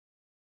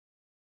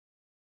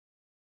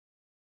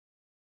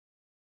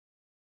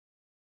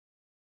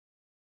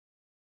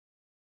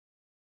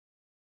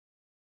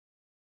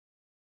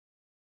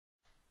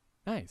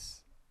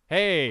Nice.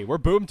 Hey, we're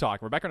Boom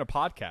Talk. We're back on a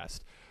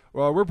podcast.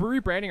 Well, we're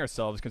rebranding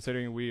ourselves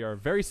considering we are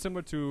very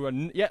similar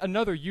to yet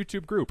another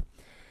YouTube group.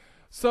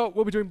 So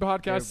we'll be doing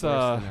podcasts,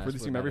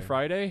 releasing them every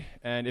Friday.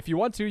 And if you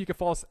want to, you can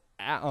follow us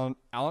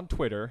on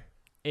Twitter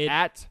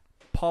at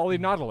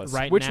Polynautilus,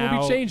 right which now,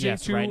 will be changing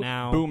yes, to right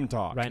now, Boom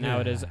Talk. Right now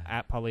it is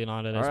at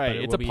Polynautilus, All right, but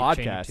it it's will a be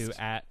podcast. changing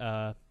to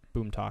at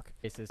Boom Talk.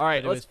 All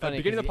right, let's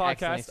beginning the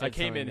podcast. I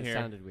came in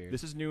here. Weird.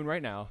 This is noon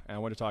right now, and I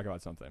want to talk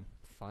about something.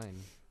 Fine.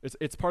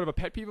 It's part of a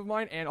pet peeve of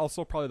mine, and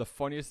also probably the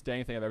funniest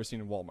dang thing I've ever seen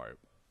in Walmart.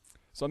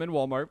 So I'm in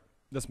Walmart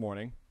this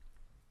morning.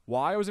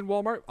 Why I was in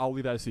Walmart, I'll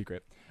leave that a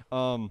secret.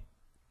 I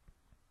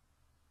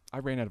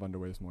ran out of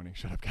underwear this morning.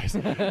 Shut up, guys.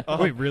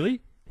 Wait,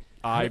 really?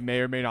 I may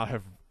or may not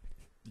have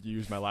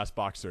used my last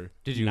boxer.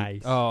 Did you?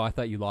 Nice. Oh, I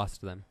thought you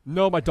lost them.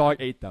 No, my dog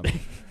ate them.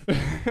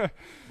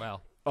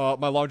 Well,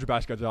 My laundry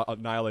basket got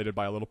annihilated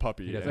by a little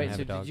puppy. He doesn't Wait, have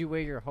so a dog. did you wear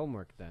your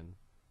homework then?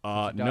 No,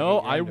 dog ate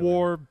your I underwear?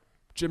 wore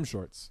gym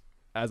shorts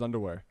as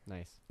underwear.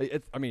 Nice.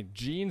 I mean,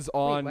 jeans Wait,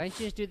 on why don't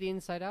you just do the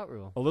inside out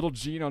rule? a little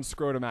jean on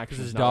scrotum action.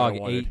 because is his not what I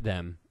dog wanted. ate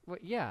them. Well,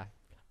 yeah.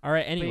 All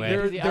right. But Anyway,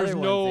 There- the other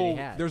ones that he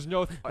had. there's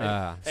no.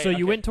 So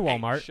you went to hey,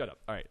 Walmart. shut up.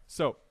 All right,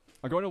 so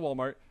I'm going to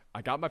Walmart.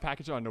 I got my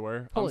package of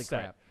underwear. Holy I'm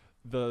set. crap.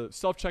 The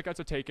self checkouts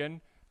are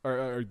taken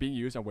or being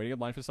used. I'm waiting in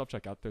line for the self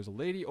checkout. There's a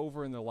lady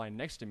over in the line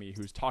next to me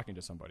who's talking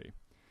to somebody,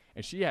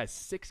 and she has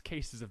 6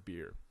 cases of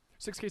beer.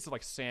 6 cases of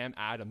like Sam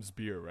Adams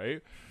beer,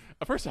 right?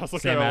 At first I was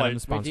looking Sam at her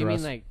Adams Wait, do you sponsor mean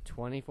us. like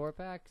 24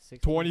 pack?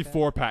 16 like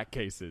 24-pack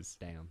cases.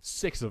 Damn.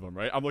 6 of them,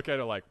 right? I'm looking at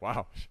it like,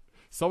 wow,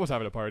 someone's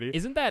having a party.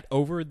 Isn't that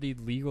over the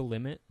legal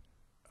limit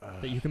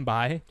that you can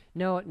buy?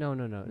 No. There's no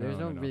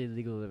no. really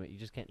legal limit. You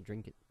just can't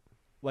drink it.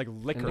 Like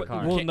liquor. the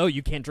car. You Well, can't- no,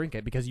 you can't drink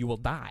it because you will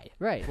die.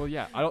 Right. Well,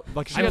 yeah, I don't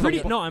like. She I'm has a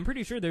pretty bu- I'm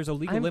pretty sure there's a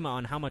legal I'm- limit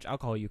on how much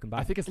alcohol you can buy.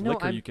 I think it's No,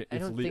 liquor. I'm- You can. I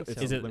It's don't legal. think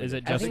It's so. Is it limited.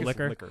 just I think it's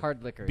liquor?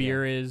 Hard liquor.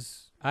 Beer yeah.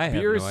 is. I have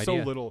Beer no is so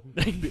idea. little.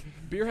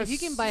 Beer has.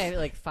 If you can buy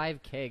like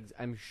 5 kegs,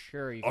 I'm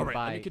sure you can All right,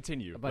 buy. let me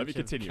continue. a Let me bunch of-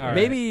 continue. All right.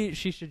 Maybe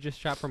she should just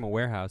shop from a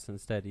warehouse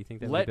instead. Do you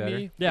think that would Let be better?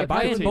 me. Yeah, It buy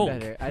probably in would be bulk.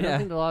 better. I don't Yeah.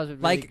 think the laws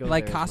would really Like go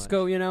like there as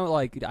Costco, you know,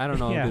 like I don't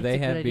know, Yeah. do they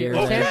That's a have good idea. beer?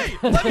 Well, there?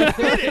 Okay, let me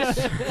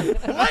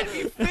finish. Let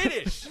me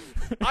finish.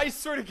 I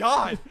swear to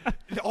God,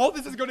 all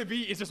this is going to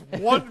be is just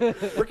one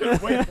freaking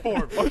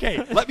waveform.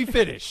 Okay, let me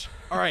finish.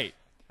 All right.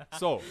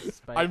 So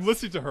Spikes. I'm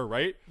listening to her,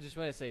 right? Just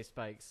want to say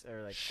spikes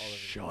or like all of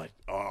Shut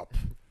up.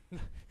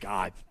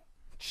 God,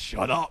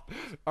 shut up.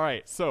 All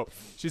right, so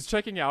she's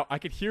checking out. I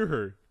could hear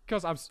her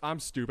because I'm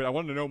stupid. I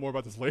wanted to know more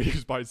about this lady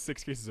who's buying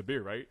 6 cases of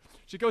beer, right?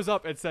 She goes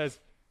up and says,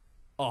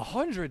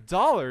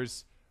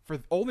 $100 for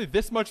only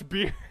this much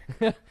beer.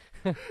 I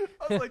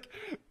was like,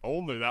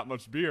 only that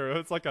much beer?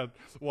 That's like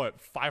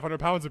 500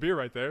 pounds of beer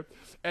right there.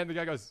 And the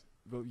guy goes,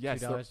 well,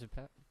 yes. $2 a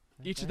pack.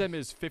 Each of them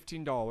is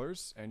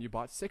 $15, and you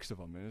bought 6 of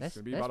them, and it's That's-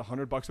 gonna be about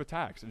 $100 with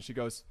tax. And she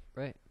goes,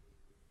 Right.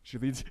 she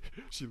leads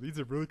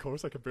it really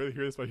close. I can barely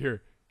hear this, but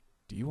here.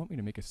 Do you want me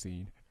to make a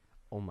scene?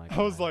 Oh my god.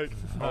 I was like,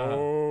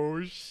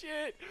 oh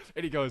shit!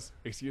 And he goes,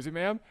 excuse me,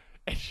 ma'am.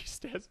 And she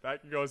stands back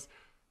and goes,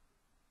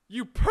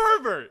 you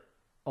pervert!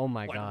 oh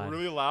my Like god.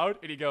 really loud.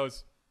 And he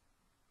goes,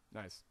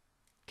 nice.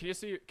 Can I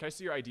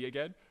see your ID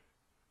again?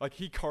 Like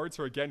he cards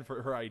her again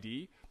for her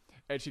ID,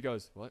 and she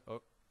goes, what?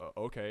 Oh,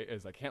 okay.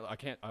 Is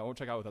I won't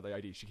check out without the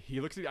ID.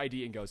 He looks at the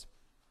ID and goes,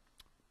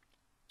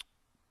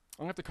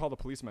 I'm gonna have to call the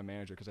police and my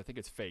manager because I think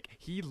it's fake.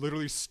 He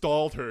literally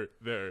stalled her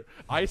there.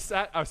 I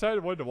sat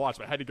and wanted to watch,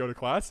 but I had to go to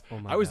class. Oh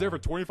my I was there for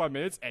God. 25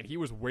 minutes, and he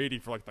was waiting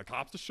for like the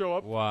cops to show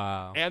up.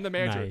 Wow. And the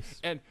manager. Nice.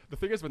 And the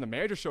thing is, when the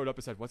manager showed up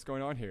and said, "What's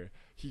going on here?"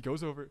 He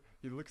goes over,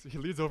 he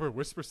leans over,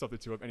 whispers something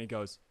to him, and he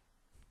goes,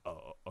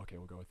 "Oh, okay,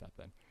 we'll go with that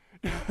then."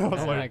 I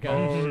was Oh my like, gosh.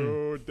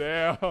 "Oh,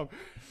 damn!"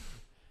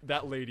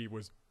 That lady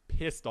was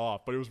pissed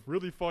off, but it was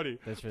really funny.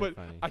 That's really but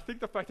funny. I think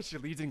the fact that she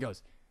leads in and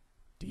goes,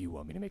 "Do you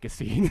want me to make a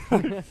scene?"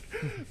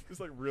 It's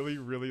like really,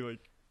 really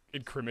like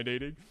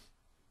incriminating.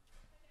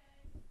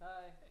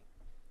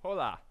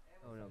 Hola.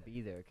 Oh no,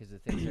 be there because the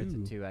thing starts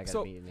at 2. I gotta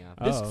So, be in the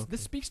office. This Oh, okay.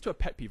 this speaks to a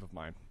pet peeve of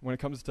mine when it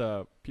comes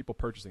to people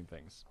purchasing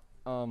things.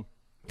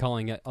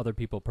 Calling other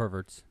people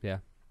perverts. Yeah.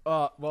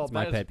 Well, That's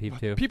my that is- pet peeve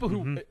too. People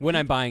who Mhm. When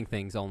I'm buying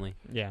things only.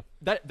 Yeah.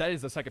 that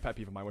is the second pet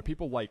peeve of mine when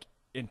people like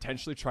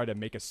intentionally try to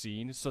make a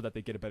scene so that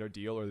they get a better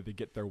deal or they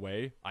get their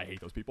way. I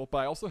hate those people, but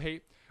I also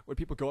hate when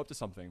people go up to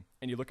something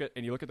and you look at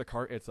the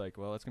cart. It's like,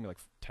 well, that's gonna be like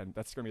 10.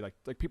 That's gonna be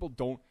like people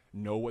don't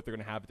know what they're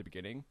gonna have at the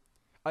beginning.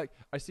 I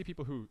see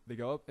people who they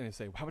go up and they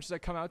say, how much does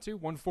that come out to?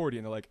 140,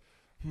 and they're like,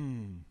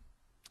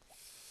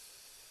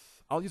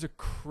 I'll use a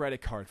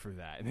credit card for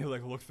that, and they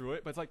like look through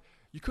it, but it's like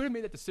you could have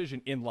made that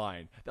decision in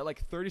line. That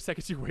like 30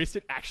 seconds you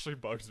wasted actually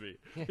bugs me.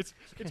 It's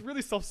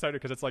really self-centered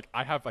because it's like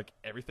I have like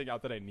everything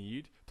out that I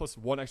need plus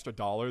 $1 extra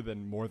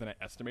than more than I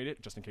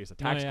estimated just in case a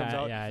tax comes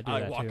out. Yeah, I do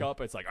like that walk too. up,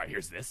 it's like, oh,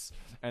 here's this,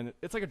 and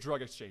it's like a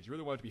drug exchange. You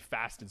really want it to be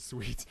fast and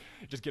sweet.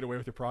 Just get away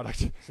with your product.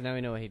 So now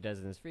we know what he does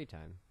in his free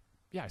time.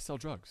 Yeah, I sell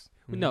drugs.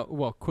 No,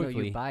 well, No,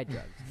 quickly. you buy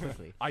drugs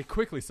quickly. I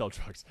quickly sell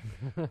drugs.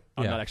 I'm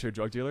Yeah. not actually a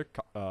drug dealer.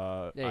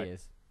 There he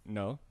is.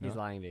 No, He's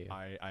no. lying to you.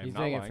 I am He's not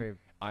doing lying. it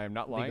I am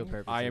not legal lying.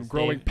 purposes. I am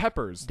growing Dave-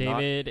 peppers. not-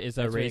 David is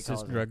a That's what he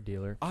calls racist it. drug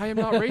dealer. I am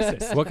not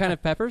racist. What kind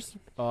of peppers?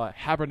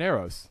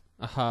 Habaneros.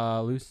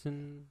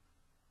 Hallucin.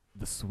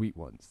 The sweet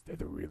ones. They're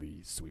the really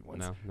sweet ones.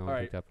 No, no All one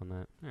right. picked up on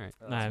that. All right.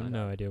 I have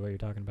no idea what you're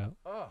talking about.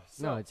 Oh,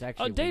 No, it's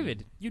actually. Oh, weed.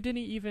 David, you didn't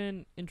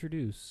even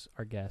introduce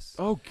our guest.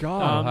 Oh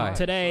God. hi.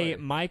 Today,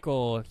 Sorry.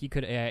 Michael, he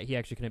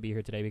actually couldn't be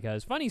here today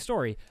because funny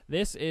story.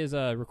 This is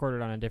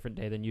recorded on a different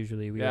day than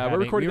usually. Yeah, we're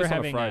recording this on a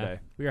having, Friday.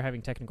 we were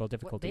having technical What?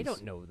 difficulties. They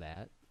don't know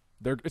that.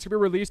 It's gonna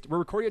be released. We're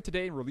recording it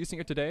today and releasing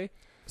it today.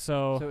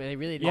 So, So they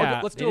really. Yeah.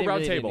 Let's they do a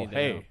round really didn't table. need to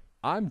know. Hey,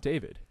 I'm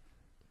David.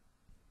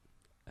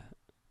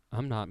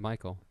 I'm not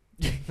Michael.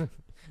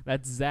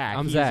 that's Zach.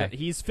 I'm he's, Zach.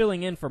 He's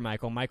filling in for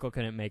Michael. Michael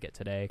couldn't make it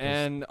today. 'cause-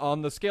 And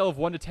on the scale of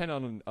 1 to 10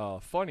 on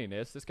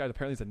funniness, this guy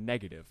apparently is a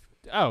negative.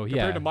 Oh yeah.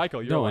 Compared to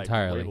Michael, you're no, like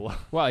entirely. way below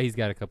Well, he's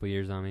got a couple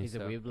years on me. He's a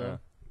so. weeblo.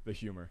 the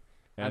humor.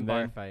 I'm And bar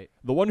then fight.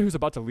 the one who's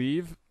about to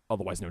leave,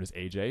 otherwise known as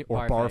AJ or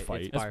Bar bar fight.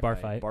 fight. it's bar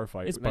fight. Bar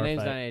fight. It's My bar name's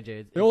fight. not AJ.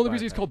 It's The only bar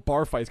reason he's fight. called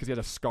bar fight is because he has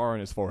a scar on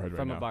his forehead right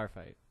from now a bar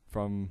fight.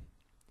 from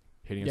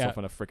hitting Yeah. himself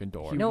on a freaking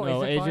door. No,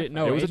 no, is it bar AJ, fight?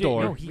 no, It was a AJ,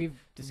 door. No,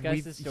 We've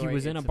discussed this he story.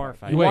 was in it's a bar bar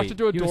fight. You Wait, walked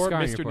into a you have a door, scar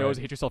on missed your your nose,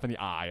 forehead. hit yourself in the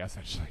eye,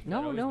 essentially.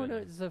 No, always no, been no.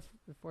 there. It's the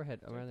forehead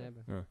around the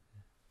eyebrow.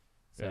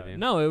 So, Yeah. dude.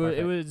 No, Bar it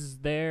fight. was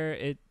there.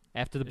 It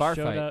After the bar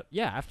showed fight. Up,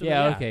 yeah, after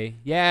Yeah. the, Okay.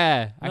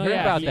 Yeah. I No, heard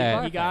yeah, about he,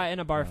 that. He got in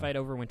a bar Yeah. fight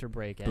over winter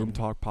break. And Boom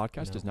Talk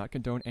Podcast no. does not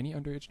condone any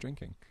underage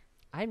drinking.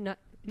 I'm not.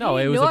 No,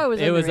 You it was know a, I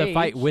was it was a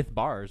fight underage. with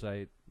bars.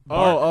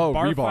 Oh,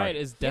 bar rebar. fight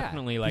is Yeah.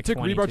 definitely He like took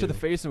rebar to 22. the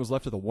face and was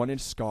left with a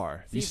 1-inch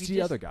scar. See, you if you see the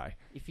just- other guy.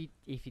 If you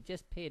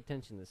just pay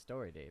attention to the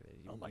story, David,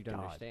 you, Oh my you don't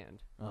God.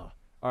 understand. Oh.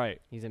 All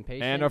right. He's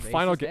impatient. And our racist,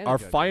 final and a our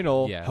drug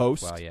final Yeah.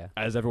 host, Well, yeah.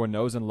 as everyone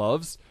knows and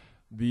loves,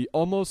 the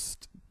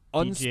almost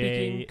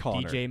unspeaking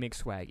Connor DJ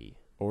McSwaggy.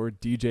 or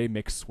DJ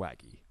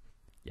McSwaggy.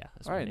 Yeah.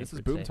 That's All what right, my this is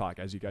neighbor Boom would say. Talk,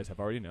 as you guys have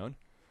already known.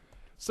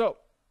 So,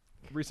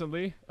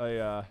 recently,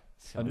 a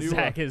new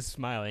Zach is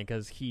smiling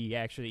because he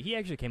actually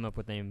came up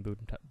with the name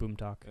Boom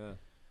Talk. yeah,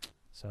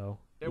 So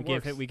It we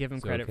give works. we give him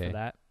It's credit okay. for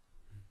that.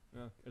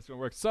 yeah, it's gonna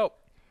work. So,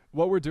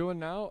 what we're doing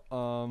now,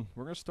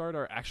 we're gonna start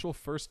our actual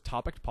first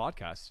topic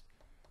podcast.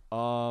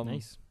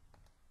 Nice.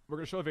 We're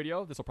gonna show a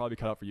video. This will probably be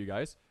cut out for you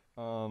guys. This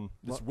Well,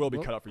 will be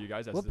we'll- cut out for you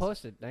guys. As We'll this,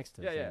 post it next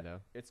to Yeah, the yeah. thing,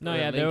 though. It's No, gonna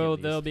yeah, link there'll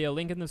at there'll least. be a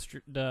link in the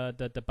description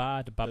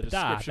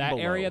that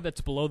area below.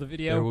 that's below the There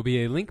video. will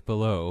be a link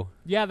below.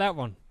 Yeah, that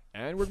one.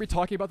 And we're gonna be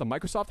talking about the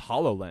Microsoft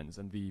HoloLens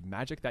and the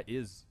magic that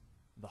is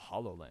the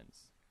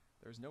HoloLens.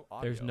 There's no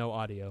audio. There's no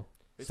audio.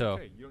 It's So,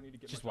 okay. You don't need to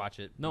get Just much watch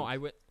it. No, I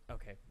would.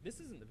 Okay, this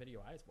isn't the video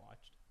I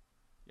watched.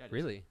 Yeah, it is.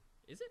 Really?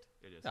 Is it?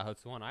 It is. No,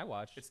 it's the one I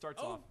watched. It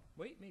starts Oh, off.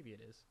 wait, maybe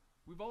it is.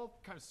 We've all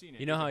kind of seen it.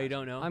 You know how you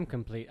don't know? I'm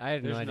complete. I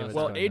have no There's idea no what's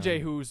Well, going AJ,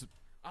 on. who's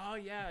Oh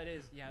yeah, it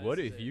is. Yeah. What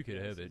this if is you it. could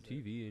Yeah, have this a is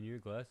it. TV in your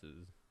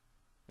glasses?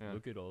 yeah.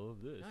 Look at all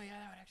of this. No,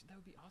 yeah, that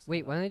would be awesome.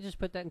 Wait, why don't they just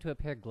put that into a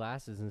pair of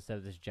glasses instead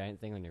of this giant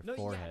thing on your No,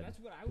 forehead? yeah, that's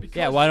what I was. Because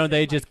Yeah, gonna why don't say,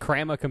 they like, just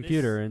cram a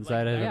computer this,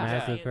 inside like, of a yeah.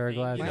 massive giant pair of thing,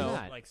 glasses? Why you know,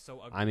 not? Like so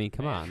ugly. I mean,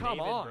 come And on. Come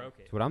David on. broke it.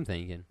 That's what I'm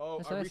thinking. Oh,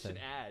 That's a what I recent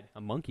said. ad.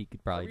 A monkey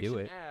could probably do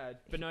it. Ad.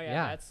 But no, yeah,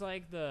 Yeah. that's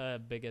like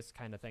the biggest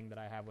kind of thing that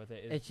I have with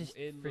it. Is It's just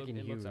it freaking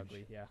it looks huge.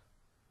 ugly. Yeah,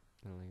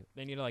 I don't like it.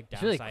 they need to like downsize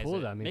It's really cool,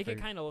 it. though, I mean, Make it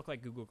for- kind of look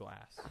like Google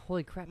Glass.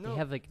 Holy crap! No, they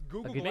have like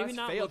Google a good- Glass Maybe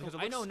not failed look. 'cause it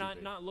I looks know,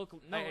 stupid. not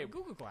look. No, Hey,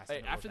 Google Glass. Hey,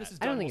 doesn't after look this is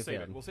bad. I don't done, think we'll it's save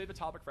bad. it. We'll save the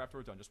topic for after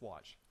we're done. Just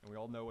watch, and we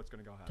all know what's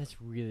gonna go happen.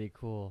 That's really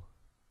cool.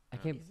 I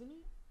can't. Isn't it?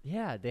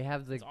 Yeah, they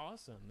have the. It's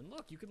awesome. And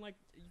look, you can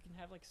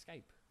have like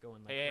Skype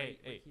going like Hey, right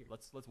hey, here.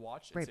 let's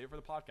watch and Right. save it for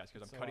the podcast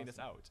because I'm So cutting this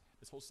awesome. out.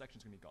 This whole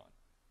section's gonna be gone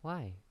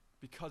Why?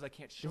 because I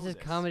can't show This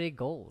is comedy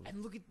gold.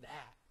 And look at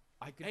that.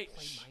 I could Play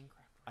shh. Minecraft.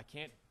 I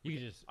can't. You could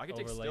just I could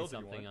take overlay stills if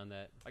you something want. on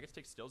that. I could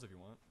take stills if you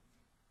want.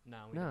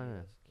 No, we No, don't no, do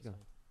no. this. Keep It's going.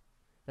 fine.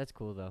 That's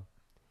cool though.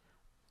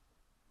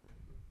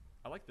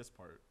 I like this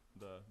part,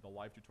 the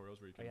live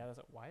tutorials where you Oh can. yeah,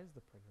 why is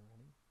the printer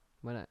running?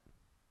 Why not?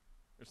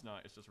 It's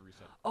not. It's just a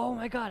reset. Oh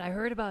my god, I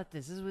heard about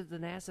this. This was the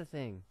NASA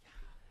thing.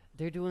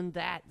 They're doing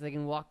that. They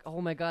can walk.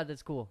 Oh my god,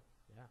 that's cool.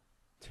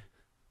 Yeah.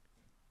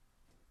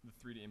 The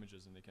 3D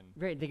images, and they can.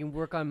 Right, they can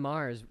work on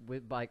Mars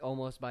with like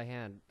almost by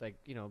hand, like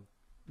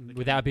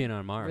Without being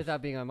on Mars.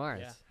 without being on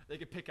Mars. Yeah. They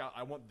can pick out.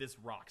 I want this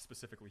rock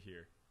specifically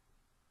here.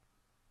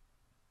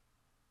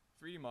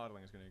 3D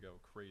modeling is gonna go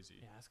crazy.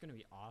 Yeah, it's gonna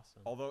be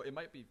awesome. Although it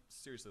might be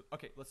seriously.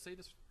 Okay, let's say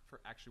this for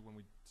actually when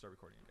we start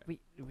recording again.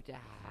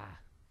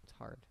 It's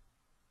hard.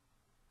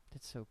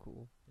 That's so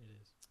cool. It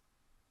is.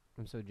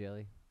 I'm so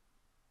jelly.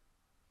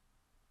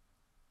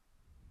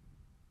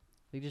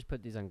 We just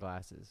put these on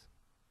glasses.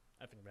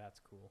 I think that's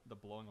cool. The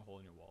blowing a hole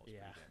in your wall is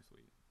Yeah. pretty damn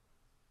sweet.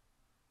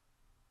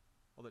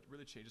 Well, that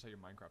really changes how your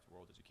Minecraft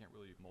world is. You can't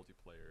really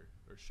multiplayer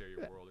or share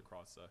your Yeah. world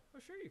across. Oh,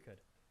 sure you could.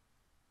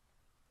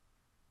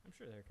 I'm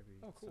sure there could be.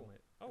 Oh, cool. some way-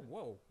 Oh,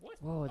 whoa!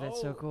 What? Whoa,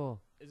 that's so Oh,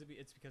 cool. Is it?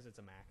 It's because it's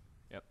a Mac.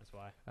 Yep. That's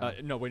why.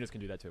 No, Windows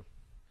can do that too.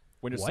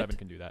 Windows What? 7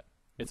 can do that.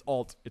 It's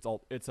Alt. It's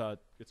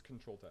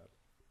Control Tab.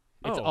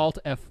 It's Oh. Alt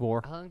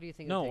F4. How long do you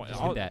think No, it takes? Just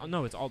to do do that.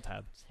 no, it's Alt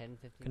Tab. 10,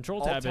 15 Control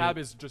Alt tab. Tab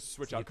is just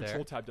switch See out. it there?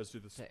 Control Tab does do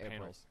the To airport.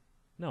 panels.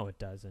 No, it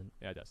doesn't.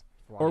 Yeah, it does.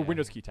 or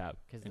Windows key tab.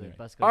 Because Anyway. the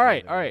bus goes All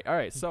right, the other way. all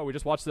right. So we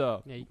just watched Yeah,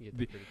 you can get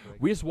The- that pretty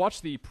quick. we just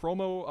watched the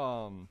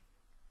promo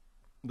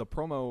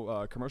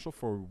commercial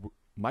for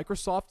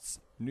Microsoft's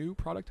new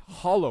product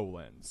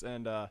HoloLens,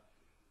 and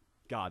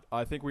God,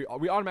 I think we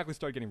automatically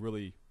started getting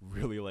really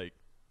like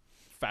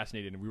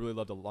fascinated, and we really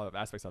loved a lot of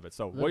aspects of it.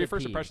 So, what are your Little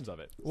first peeved. impressions of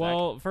it? Zach?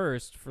 Well,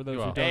 first, for those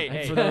You who are. don't, Hey, for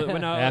hey. those, well,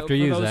 no, After for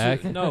you, those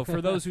Zach.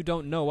 For those who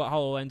don't know what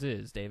HoloLens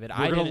is, David,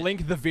 we're gonna didn't-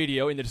 link the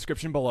video in the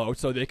description below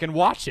so they can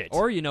watch it.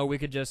 Or we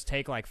could just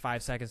take like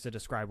 5 seconds to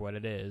describe what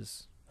it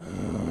is.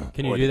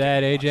 Can you Or do they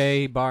that, can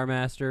AJ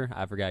Barmaster?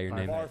 I forgot your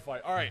name. Bar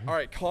fight. All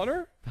right,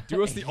 Connor,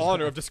 do us the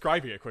honor of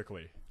describing it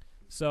quickly.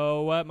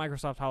 So what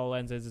Microsoft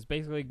HoloLens is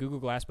basically Google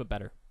Glass but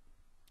better.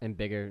 And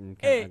bigger and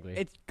kind of ugly.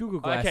 It's Google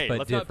Glass, Okay, but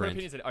let's not put different.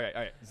 opinions in it. All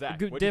right, Zach.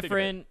 Go- what do you think of it?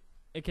 different.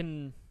 It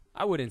can,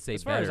 I wouldn't say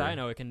as far better. as I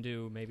know, it can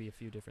do maybe a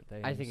few different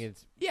things. I think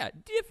it's Yeah,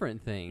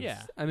 different things.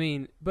 Yeah. I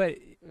mean, but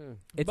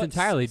it's But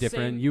entirely same-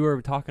 different. You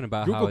were talking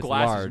about how Google it's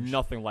Glass large. is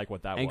nothing like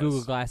what that and was.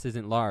 Google Glass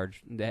isn't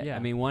large. Yeah. I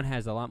mean, one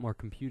has a lot more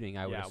computing.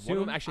 I would Yeah, one of assume.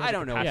 them actually has I the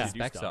don't know what the capacity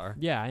to do specs stuff. are.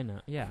 Yeah, I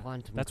know. Yeah,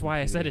 quantum that's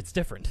why I said computing. it's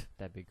different.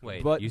 That'd be cool.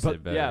 Wait, But you but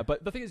said better. yeah,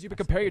 but the thing is, you've been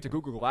comparing it to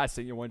Google Glass,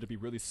 saying you wanted it to be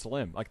really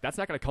slim. Like that's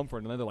not going to come for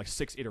another like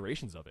 6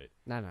 iterations of it.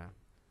 No.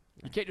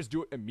 You can't just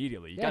do it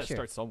immediately. You Yeah, got to sure.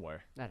 start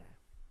somewhere, No.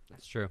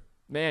 That's true.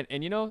 man.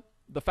 And you know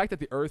the fact that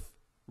the Earth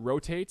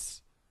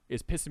rotates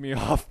is pissing me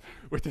off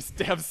with this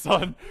damn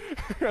sun.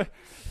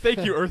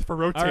 Thank you, Earth, for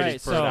rotating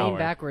right, for so- an Lean hour.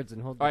 backwards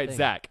and hold the All right, thing.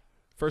 Zach.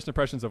 First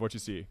impressions of what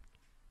you see.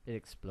 It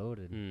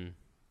exploded.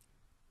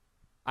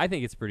 I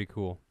think it's pretty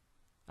cool.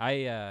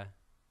 I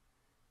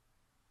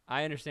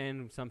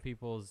understand some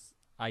people's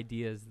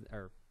ideas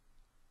or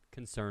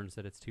concerns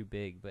that it's too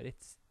big, but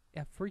it's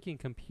a freaking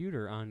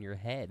computer on your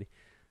head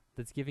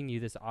that's giving you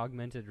this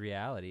augmented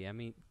reality. I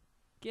mean,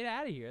 get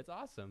out of here. It's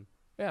awesome.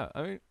 Yeah,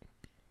 I mean,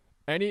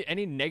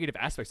 any negative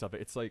aspects of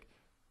it, it's like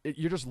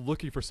you're just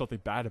looking for something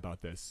bad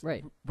about this.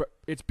 Right. But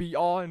it's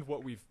beyond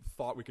what we've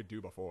thought we could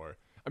do before.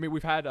 I mean,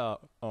 we've had a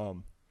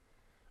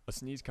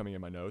sneeze coming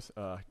in my nose.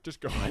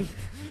 Just go on.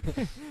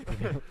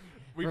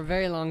 For a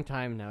very long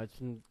time now. It's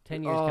been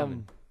 10 years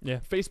coming. Yeah.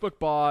 Facebook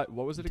bought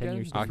what was it 10 again?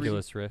 years.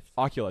 Oculus Rift.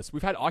 Oculus.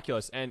 We've had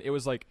Oculus, and it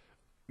was like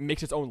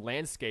makes its own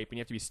landscape, and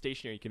you have to be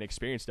stationary. You can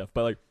experience stuff,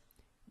 but like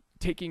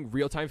taking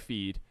real time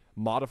feed,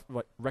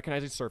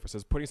 recognizing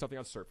surfaces, putting something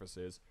on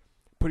surfaces,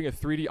 putting a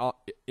 3D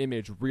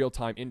image real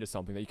time into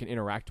something that you can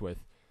interact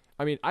with.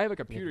 I mean, I have a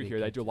computer be here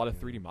that I do a lot of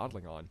computer. 3D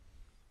modeling on,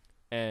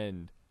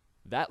 and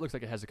that looks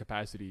like it has the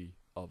capacity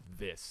of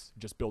this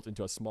just built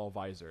into a small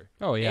visor.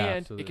 Oh yeah, and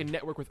absolutely. it can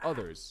network with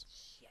others.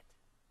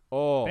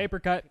 Oh, Paper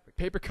cut.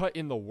 paper cut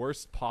in the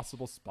worst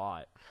possible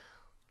spot.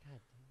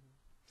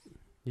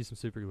 Use some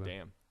super glue.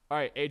 Damn. All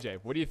right, AJ,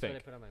 what do you That's what I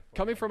think? put on my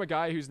Coming forehead. from a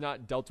guy who's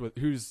not dealt with,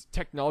 who's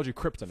technology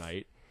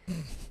kryptonite.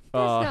 That's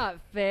not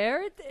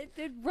fair.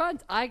 It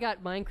runs. I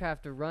got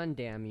Minecraft to run,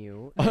 damn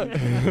you.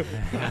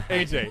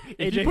 AJ,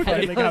 if you AJ put,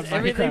 finally got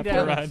everything Minecraft to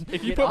down. run.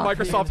 if you Get put off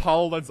me. Microsoft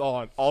HoloLens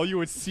on, all you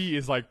would see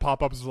is like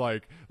pop-ups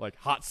like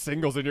hot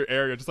singles in your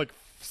area, just like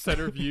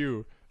center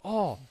view.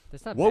 Oh,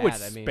 That's not what would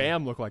bad. I mean,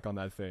 spam look like on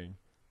that thing?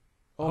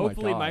 Oh my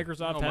Hopefully, God.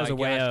 Microsoft Oh has my a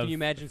way gosh, of can you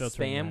imagine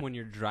filtering spam that. when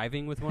you're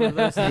driving with one of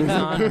those things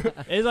on?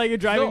 It's like you're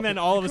driving, No, then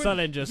all of a you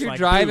sudden just You're like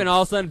driving, boom.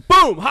 all of a sudden,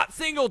 boom, hot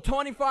single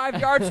 25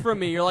 yards from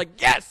me. You're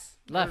like, yes!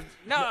 Left.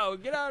 No,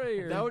 get out of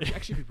here. That would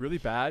actually be really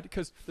bad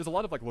because there's a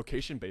lot of like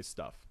location-based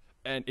stuff,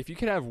 and if you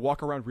can have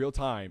walk around real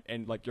time,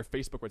 and like your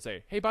Facebook would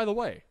say, "Hey, by the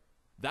way,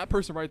 that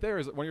person right there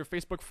is one of your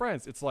Facebook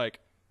friends." It's like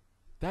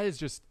that is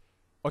just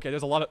okay.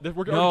 There's a lot of we're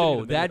already getting No,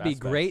 into that'd be negative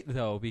aspects. great,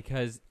 though,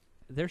 because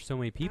there's so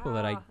many people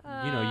that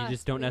you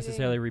just don't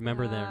necessarily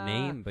remember their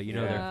name, but you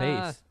know their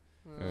face.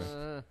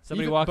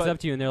 Somebody Even- walks but- up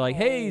to you and they're like,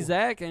 hey, Oh.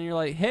 Zach, and you're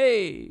like,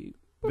 hey,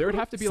 There would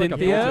have to be like a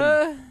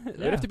built-in, Cynthia.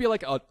 there'd have to be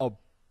like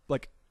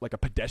a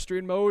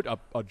pedestrian mode,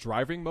 a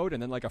driving mode,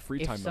 and then like a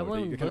free If time mode.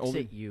 someone that you can looks only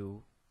at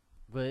you,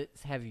 will it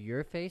have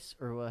your face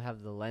or will it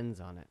have the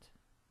lens on it?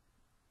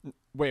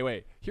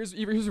 wait. Here's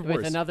With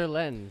worse. another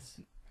lens.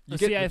 You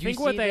See, get- I you think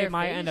see what they their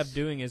might end up face?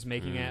 doing is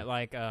making Mm. it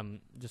like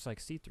just like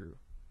see through.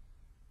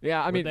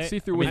 yeah, I would mean, they- see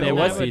through I with mean, It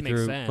that was would see make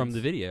through sense. from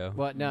the video.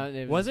 What? No,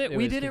 it Was it?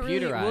 We didn't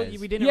really. computerized.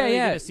 We didn't Yeah, really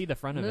yeah. get to see the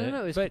front of No, it.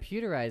 no, it was but-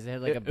 computerized. It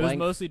had like a it was blank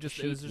mostly just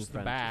sheet it was in just the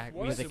front. back.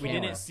 What Because was we the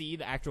didn't camera? see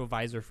the actual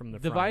visor from the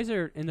The front.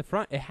 visor in the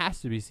front, it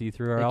has to be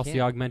see-through, or It else the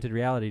can't. augmented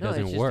reality No, it's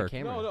doesn't just a work.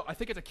 camera. No, I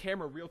think it's a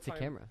camera, real time. a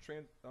camera.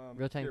 Real-time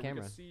Real-time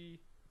camera. See,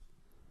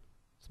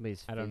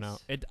 Somebody's I don't know.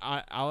 face.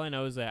 All I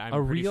know is that I'm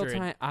A pretty real sure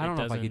time. it, I don't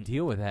know if I doesn't- could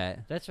deal with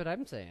that. That's what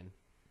I'm saying.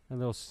 A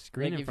little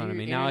screen Like, in front of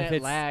your me. Now, if internet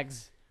it's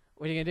lags,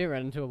 what are you gonna do?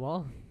 Run into a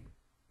wall?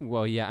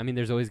 well, yeah. I mean,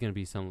 there's always going to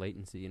be some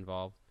latency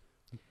involved.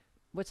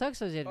 What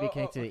sucks is you have to be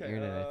connected to the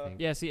internet. I think.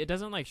 Yeah, see, it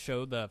doesn't like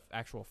show the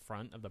actual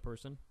front of the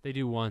person. They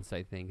do once,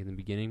 I think, in the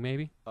beginning,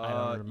 maybe. I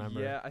don't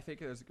remember. Yeah, I think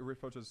there's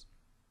photos.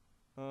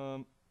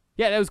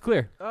 Yeah, that was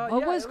clear. Oh,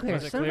 it was clear.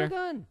 Was it Son clear? of a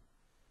gun.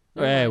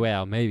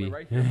 Well, maybe.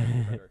 Right here, might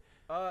be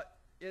better.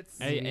 It's.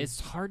 It's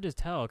hard to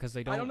tell because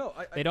they don't. I don't know.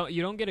 They don't.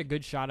 You don't get a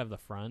good shot of the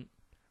front.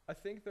 I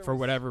think there For was-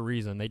 whatever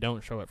reason, they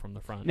don't show it from the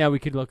front. Now we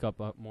could look up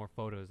more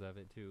photos of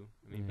it too.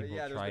 I mean, Mhm. people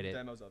Yeah, there's tried been it.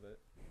 demos of it.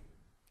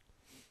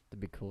 That'd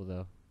be cool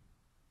though.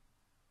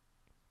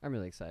 I'm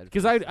really excited.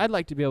 Because I'd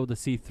like to be able to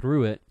see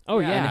through it. Oh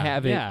Yeah, yeah, and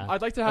have it- yeah.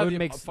 I'd like to That have would the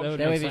make function- that would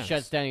that way, make if it sense.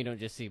 shuts down, you don't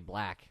just see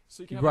black.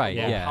 So you can have Right,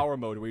 like a low yeah. power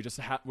mode where you just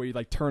where you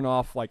like turn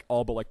off like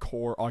all but like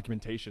core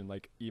augmentation,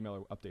 like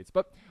email updates.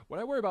 But what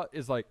I worry about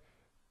is like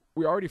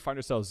we already find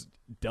ourselves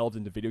delved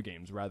into video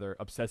games rather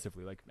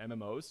obsessively, like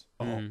MMOs.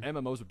 Mhm.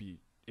 MMOs would be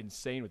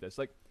insane with this.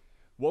 Like,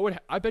 what would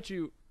I bet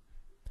you?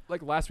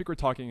 Like last week we were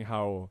talking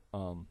how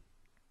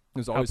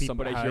there's How always people-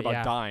 somebody how- here about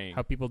yeah, dying.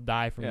 How people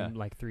die from Yeah.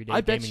 like 3-day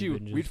I bet gaming you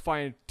binges. we'd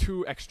find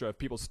 2 extra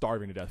people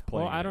starving to death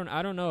playing. Well, I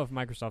it. don't know if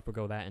Microsoft would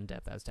go that in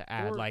depth as to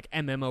add Or- like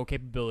MMO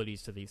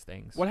capabilities to these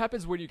things. What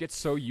happens when you get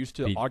so used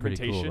to Be pretty cool,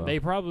 augmentation? though.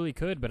 They probably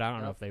could, but I don't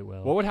know Yep. if they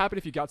will. What would happen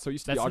if you got so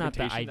used to That's the not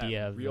the augmentation idea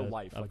that of real the-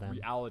 life, of like them.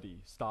 reality,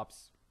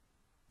 stops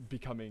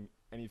becoming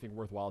anything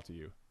worthwhile to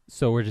you?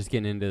 So we're just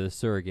getting into the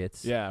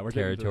surrogates Yeah, we're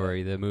getting into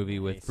territory. The movie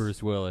with Nice.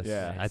 Bruce Willis.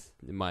 Yeah. Nice.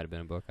 It might have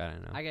been a book. I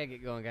don't know. I gotta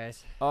get going,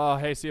 guys. Oh,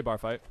 hey, see you, bar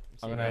fight.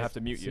 See I'm you gonna guys. have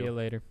to mute See you you.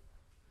 later.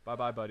 Bye,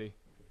 bye, buddy.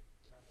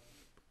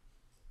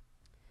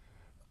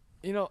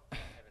 You know,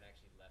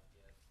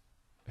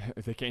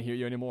 if they can't hear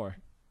you anymore,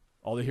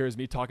 all they hear is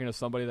me talking to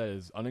somebody that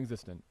is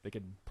unexistent. They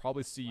can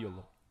probably see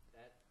you.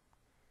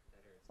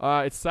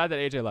 It's sad that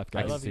AJ left,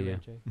 I guys. love love you,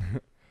 see ya.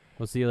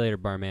 We'll see you later,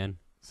 barman.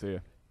 See ya.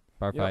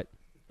 Bar Yep.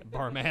 fight.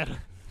 Barman.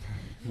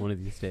 One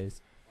of these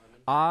days.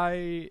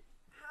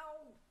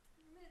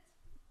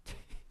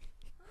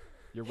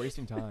 You're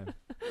wasting time.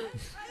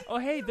 Oh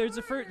hey, there's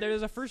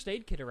a first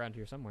aid kit around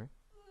here somewhere.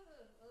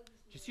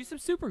 Just use some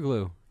super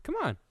glue. Come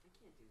on.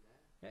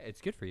 Yeah,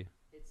 it's good for you.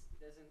 It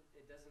doesn't.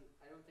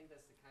 I don't think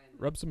that's the kind.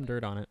 Rub some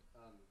dirt on it.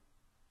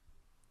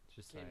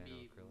 Just Can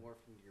be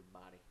morphed into your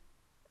body.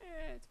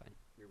 it's fine.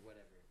 Your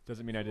whatever.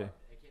 Doesn't mean I did.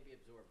 It can't be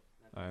absorbed.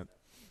 Not All right. stuff.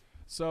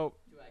 So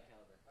Too high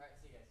caliber. All right,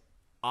 see you guys.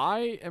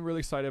 I am really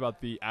excited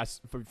about the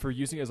for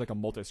using it as like a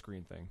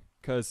multi-screen thing,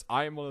 because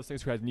I am one of those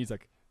things who needs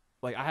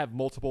like I have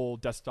multiple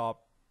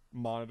desktop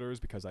monitors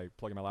because I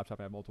plug in my laptop.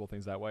 I have multiple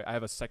things that way. I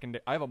have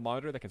a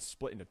monitor that can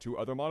split into 2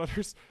 other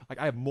monitors. Like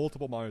I have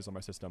multiple monitors on my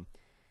system,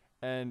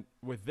 and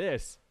with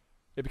this,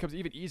 it becomes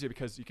even easier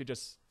because you could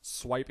just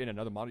swipe in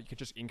another monitor. You can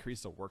just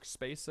increase the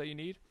workspace that you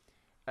need,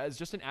 as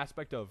just an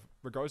aspect of,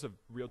 regardless of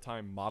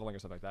real-time modeling or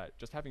something like that.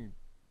 Just having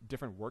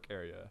different work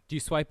area. Do you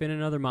swipe in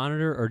another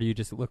monitor or do you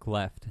just look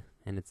left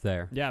and it's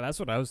there? Yeah, that's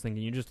what I was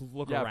thinking. You just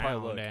look Yeah, probably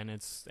around look. and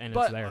it's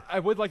But there. I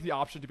would like the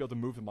option to be able to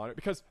move the monitor,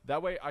 because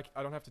that way I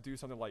don't have to do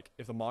something like,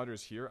 if the monitor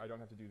is here, I don't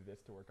have to do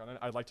this to work on it.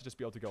 I'd like to just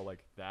be able to go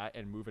like that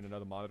and move in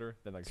another monitor,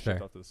 then like Fair.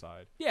 shift off to the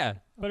side. Yeah.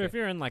 But if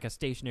you're in like a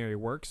stationary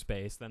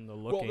workspace, then the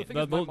Well, looking the thing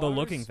the, is, my the looking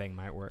monitors- thing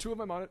might work. 3 of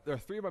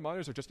my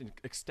monitors are just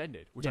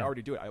extended, which I Yeah.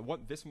 already do it. I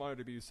want this monitor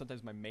to be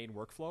sometimes my main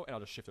workflow, and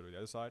I'll just shift it to the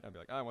other side. I'll be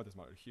like, I want this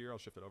monitor here. I'll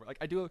shift it over. Like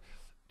I do,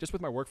 just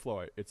with my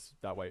workflow, it's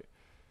that way.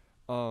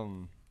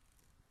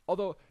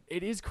 Although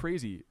it is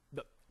crazy.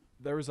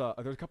 There's a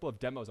couple of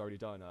demos already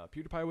done.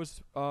 PewDiePie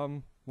was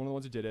one of the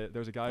ones who did it.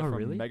 There's a guy Oh, from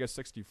really? Mega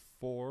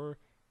 64.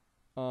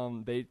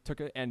 They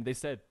took it and they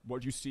said,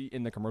 what you see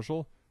in the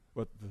commercial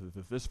with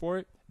this for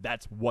it,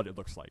 that's what it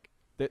looks like.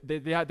 They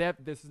have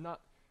this is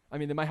not. I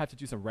mean, they might have to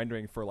do some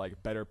rendering for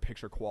like better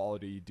picture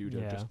quality due to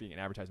Yeah. just being an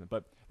advertisement.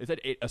 But they said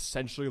it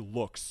essentially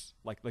looks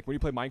like when you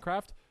play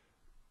Minecraft,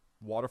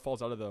 water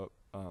falls out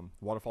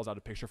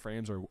of picture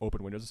frames or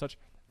open windows and such.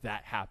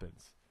 That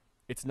happens.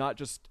 It's not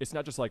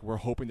just like we're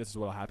hoping this is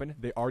what will happen.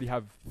 They already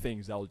have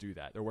things that will do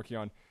that. They're working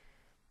on,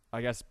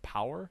 I guess,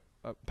 power.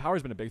 Power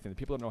has been a big thing.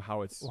 People don't know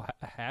how it's. Well,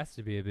 it has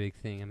to be a big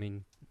thing. I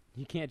mean,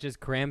 you can't just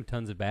cram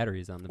tons of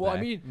batteries on the Well, back.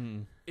 I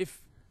mean,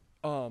 if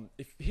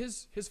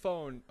his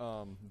phone,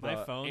 My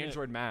the phone,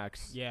 Android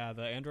Max. Yeah,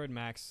 the Android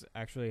Max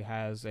actually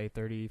has a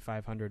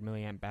 3,500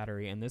 milliamp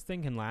battery, and this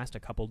thing can last a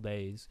couple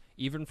days,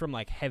 even from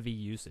like heavy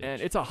usage. And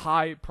it's a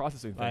high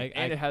processing thing, like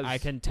and it has. I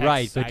can text.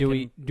 right, but I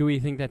do can- we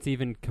think that's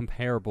even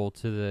comparable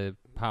to the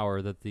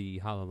power that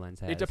the HoloLens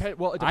has? It depends.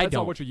 Well, it I depends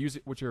on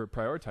don't. what you're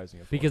prioritizing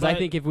it for. Because I But-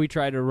 think if we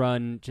try to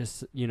run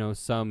just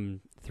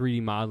some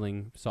 3D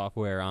modeling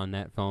software on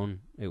that phone,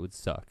 it would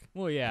suck.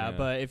 Well, yeah, Yeah.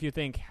 but if you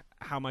think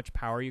how much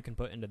power you can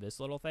put into this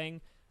little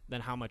thing, then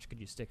how much could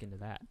you stick into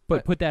that?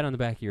 But put that on the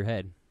back of your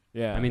head.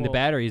 yeah. I mean, the Well,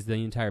 battery is the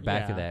entire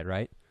back of yeah. that,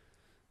 right?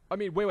 I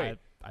mean, wait.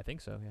 I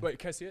think so. Yeah. Wait,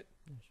 can I see it?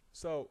 Yeah,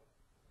 So,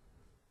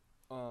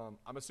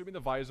 I'm assuming the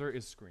visor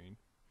is screen,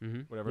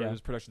 Mm-hmm. whatever Yeah. it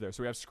is production there.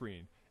 So we have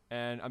screen,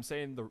 and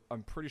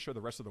I'm pretty sure the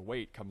rest of the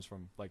weight comes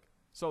from like.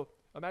 So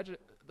imagine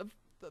the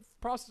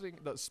processing,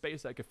 the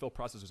space that I could fill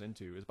processors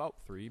into is about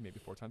 3, maybe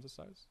 4 times the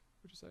size.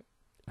 Would you say?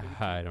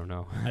 I don't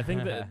know. I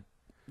think that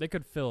they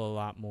could fill a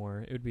lot more.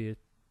 It would be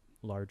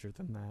larger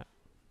than that.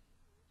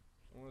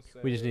 I wanna say,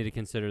 We just need to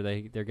consider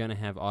they're going to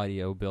have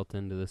audio built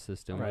into the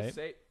system. I wanna Right.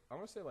 say. I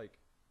want to say like.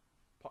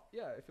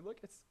 Yeah, if you look,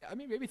 it's. I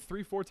mean, maybe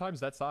 3-4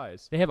 times that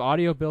size. They have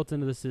audio built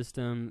into the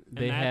system. And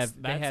They that's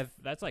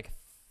have like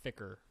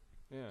thicker.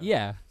 Yeah.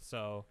 yeah.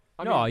 So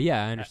No,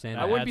 yeah, I understand.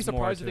 I that wouldn't be adds more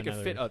surprised if to they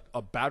could fit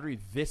a battery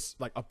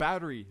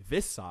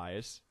this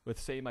size with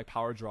say like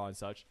power draw and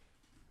such,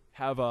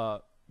 have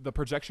the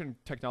projection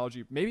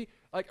technology. Maybe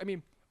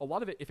a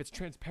lot of it, if it's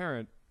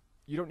transparent,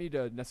 you don't need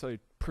to necessarily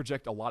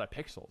project a lot of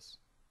pixels.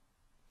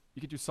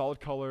 You could do solid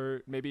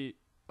color, maybe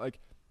like.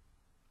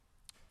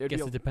 I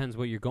guess it depends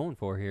what you're going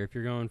for here. If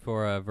you're going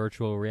for a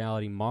virtual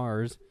reality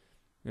Mars,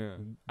 yeah,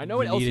 I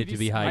know an you need it LCD. to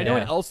be high I know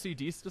an def.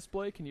 LCD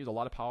display can use a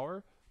lot of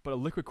power, but a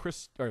liquid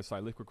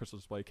crystal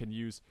display can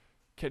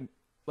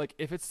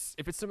if it's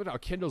similar to how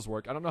Kindles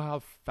work. I don't know how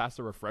fast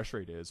the refresh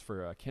rate is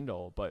for a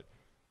Kindle, but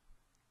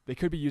they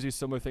could be using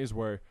similar things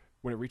where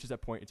when it reaches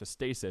that point, it's a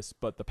stasis,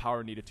 but the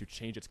power needed to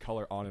change its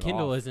color on and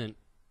Kindle off. isn't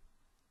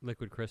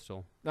liquid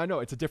crystal, I know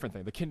it's a different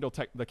thing. The Kindle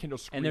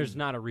screen and there's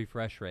not a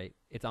refresh rate.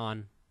 It's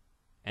on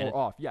and or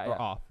off. Yeah, or yeah.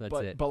 off. That's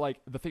but it. but like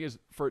the thing is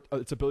for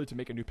its ability to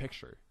make a new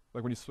picture,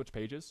 like when you switch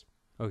pages,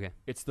 Okay.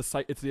 it's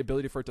the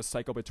ability for it to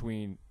cycle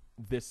between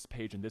this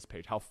page and this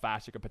page. How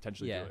fast it could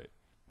potentially Yeah. do it.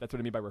 That's what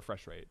I mean by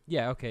refresh rate.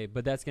 Yeah. Okay.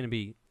 But that's going to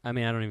be. I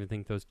mean, I don't even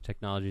think those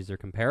technologies are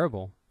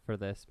comparable for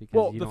this because.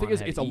 Well, you the don't thing wanna is,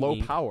 have it's a low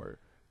e-ink. power.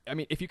 I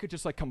mean, if you could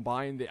just like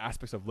combine the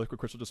aspects of liquid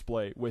crystal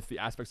display with the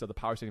aspects of the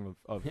power saving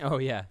of Oh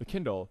yeah. the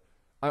Kindle,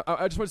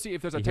 I just want to see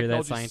if there's a You hear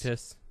that, technology.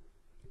 scientists?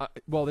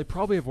 Well, they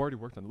probably have already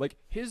worked on it. Like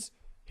his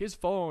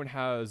phone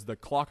has the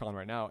clock on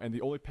right now, and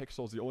the only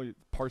pixels, the only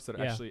parts that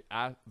are actually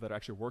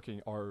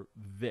working are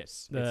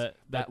this. The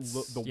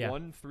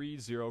 130 :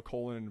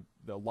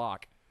 the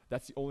lock.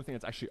 That's the only thing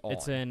that's actually on.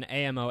 It's an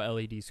AMO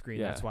LED screen.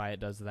 Yeah. That's why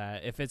it does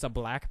that. If it's a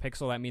black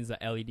pixel, that means the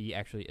LED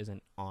actually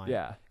isn't on.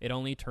 Yeah. It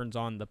only turns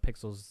on the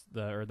pixels,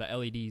 the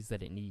LEDs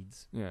that it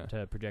needs Yeah.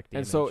 to project the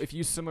And image. so if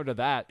you similar to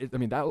that,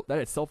 that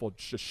itself will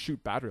just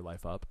shoot battery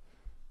life up.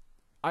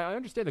 I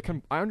understand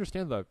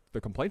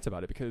the complaints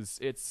about it because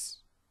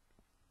it's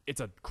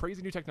a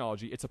crazy new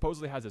technology. It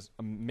supposedly has this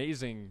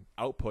amazing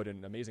output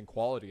and amazing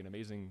quality and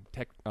amazing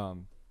tech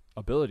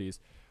abilities,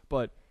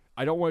 but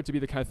I don't want it to be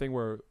the kind of thing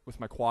where with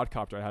my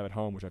quadcopter I have at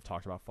home, which I've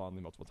talked about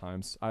fondly multiple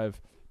times, I have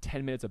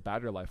 10 minutes of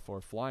battery life for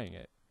flying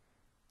it.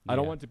 I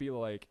don't Yeah. want it to be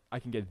like I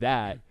can get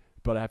that,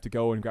 but I have to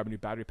go and grab a new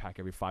battery pack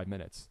every 5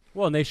 minutes.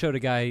 Well, and they showed a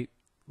guy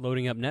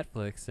loading up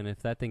Netflix, and if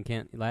that thing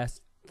can't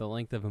last the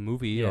length of a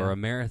movie Yeah. or a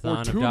marathon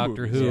Or of two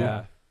Doctor movies, Who,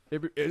 Yeah.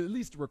 It at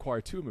least require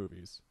 2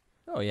 movies.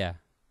 oh yeah,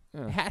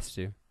 Yeah. it has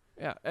to.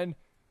 Yeah, and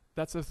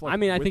that's just like. I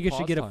mean, I with think it should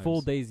pause get a full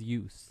times. day's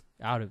use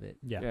out of it.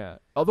 yeah.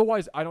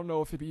 Otherwise, I don't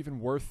know if it'd be even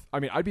worth. I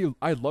mean,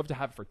 I'd love to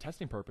have it for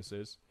testing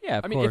purposes. Yeah,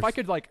 of I mean, course. if I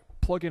could like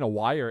plug in a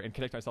wire and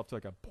connect myself to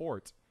like a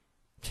port,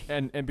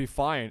 and be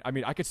fine. I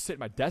mean, I could sit at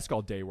my desk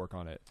all day work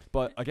on it.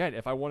 But again,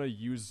 if I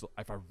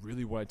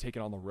really want to take it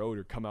on the road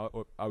or come out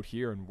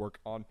here and work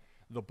on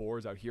the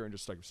boards out here and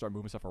just like start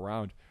moving stuff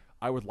around,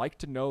 I would like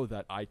to know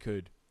that I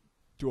could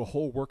do a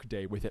whole work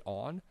day with it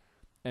on.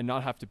 And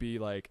not have to be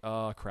like,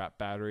 crap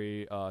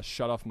battery,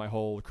 shut off my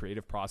whole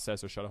creative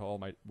process or shut off all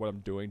what I'm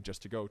doing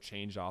just to go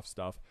change off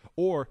stuff,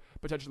 or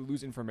potentially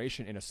lose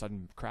information in a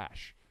sudden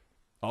crash.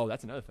 Oh,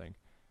 that's another thing.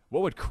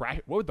 What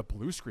would the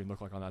blue screen look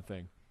like on that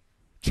thing?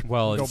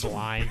 well, Go it's,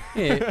 blind.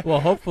 well,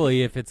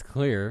 hopefully, if it's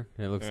clear,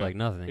 it looks Yeah. like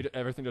nothing.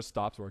 Everything just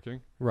stops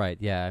working. Right?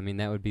 Yeah. I mean,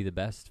 that would be the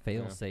best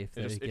fail Yeah. safe It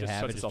that just- you it could just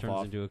have. shuts It just itself turns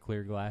off. into a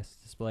clear glass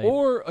display.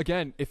 Or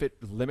again, if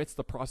it limits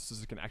the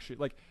processes, it can actually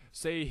like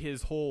say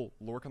his whole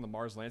work on the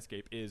Mars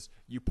landscape is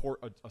you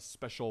port a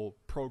special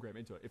program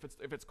into it.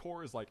 If its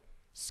core is like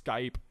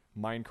Skype,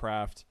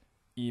 Minecraft,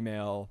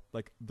 email,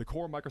 like the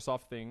core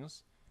Microsoft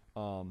things,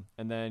 and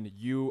then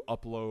you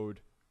upload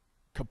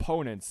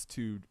components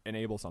to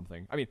enable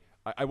something. I mean,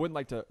 I wouldn't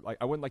like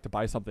to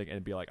buy something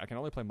and be like, I can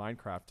only play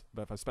Minecraft,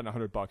 but if I spend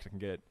 $100, I can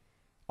get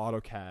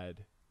AutoCAD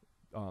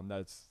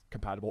that's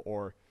compatible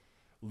or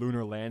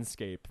Lunar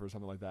Landscape or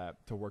something like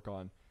that to work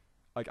on.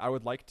 Like I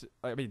would like to.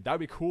 I mean, that would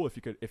be cool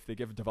if they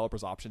give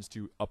developers options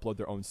to upload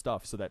their own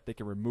stuff so that they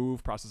can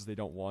remove processes they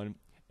don't want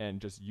and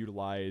just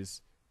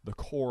utilize the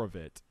core of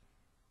it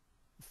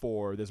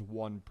for this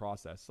one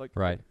process. Like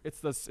Right. it's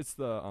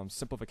the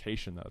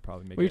simplification that would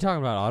probably make Well, you're it.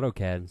 talking about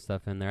AutoCAD and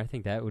stuff in there. I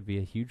think that would be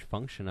a huge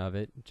function of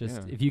it.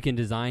 Just Yeah. if you can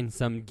design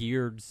some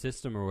geared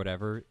system or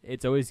whatever,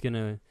 it's always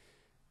gonna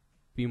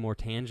be more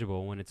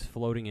tangible when it's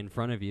floating in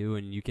front of you,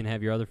 and you can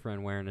have your other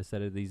friend wearing a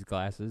set of these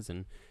glasses,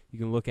 and you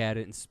can look at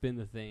it and spin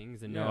the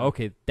things and know, Yeah.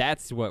 okay,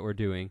 that's what we're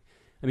doing.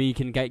 I mean, you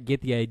can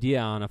get the idea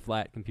on a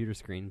flat computer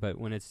screen, but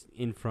when it's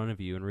in front of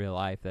you in real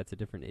life, that's a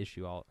different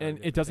issue. And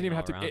it doesn't even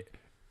have to.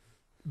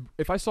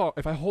 If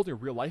I hold a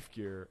real life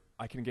gear,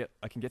 I can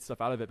get stuff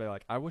out of it by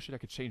like I wish I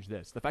could change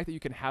this. The fact that you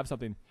can have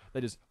something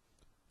that is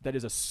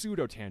a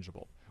pseudo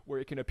tangible, where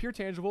it can appear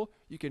tangible,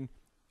 you can,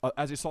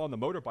 as you saw on the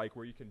motorbike,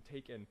 where you can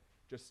take and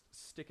just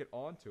stick it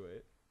onto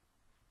it,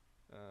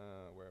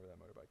 wherever that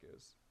motorbike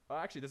is.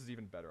 Actually, this is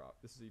even better.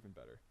 This is even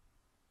better.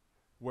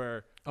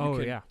 Where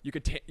you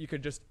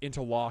could just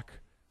interlock.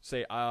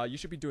 Say you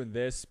should be doing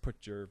this.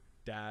 Put your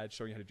dad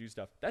showing you how to do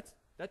stuff. That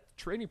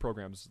training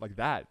programs like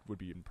that would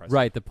be impressive.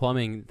 Right, the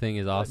plumbing thing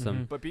is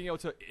awesome. Mhm. But being able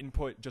to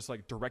input just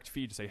like direct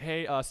feed to say,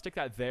 hey, stick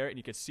that there, and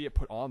you can see it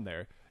put on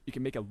there. you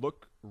can make it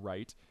look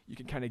right. You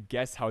can kind of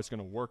guess how it's going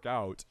to work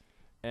out.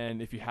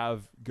 And if you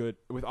have good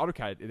with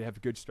AutoCAD, they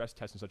have good stress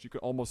tests and such. You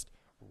could almost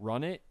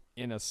run it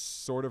in a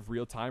sort of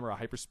real time or a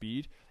hyper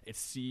speed and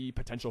see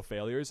potential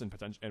failures and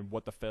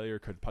what the failure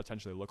could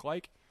potentially look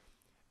like.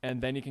 And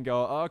then you can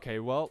go, oh, okay,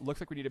 well, looks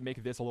like we need to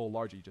make this a little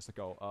larger. You just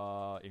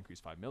go increase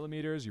 5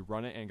 millimeters. You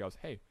run it and it goes,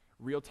 hey,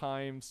 real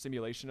time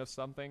simulation of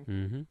something.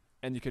 Mm-hmm.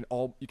 And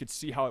you could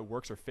see how it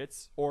works or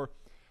fits. Or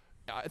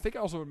I think it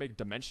also would make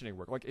dimensioning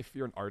work. Like if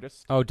you're an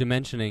artist, Oh,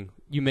 dimensioning.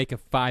 You make a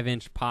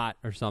 5-inch pot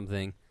or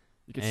something.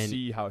 you can And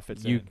see how it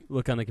fits You in.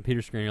 look on the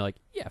computer screen, you're like,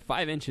 yeah,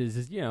 5 inches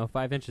is,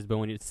 5 inches. But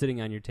when it's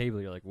sitting on your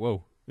table, you're like,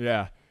 whoa,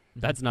 Yeah.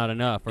 that's not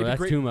enough, or It'd be that's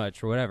great- too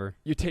much, or whatever.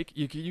 You can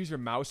use your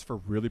mouse for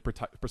really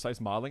precise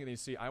modeling, and then you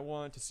see, I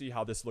want to see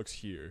how this looks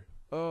here.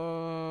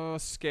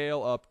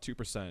 Scale up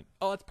 2%.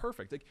 Oh, that's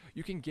perfect. Like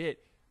you can get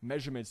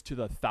measurements to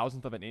the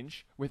thousandth of an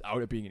inch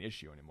without it being an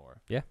issue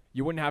anymore. Yeah.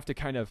 You wouldn't have to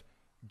kind of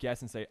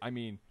guess and say, I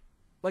mean,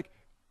 like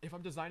if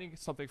I'm designing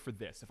something for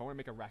this, if I want to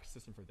make a rack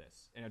system for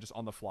this, and I just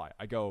on the fly,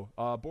 I go,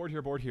 board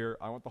here.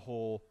 I want the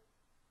whole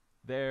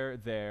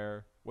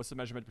there. What's the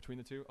measurement between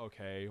the two?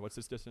 Okay. What's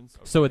this distance?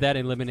 Okay. So would that what's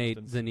this eliminate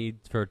distance? the need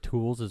for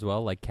tools as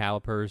well, like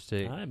calipers to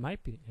It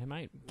might be. It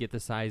might. get the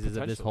sizes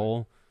of this Potentially.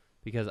 hole?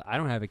 Because I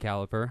don't have a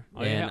caliper,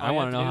 All you and ha- I all you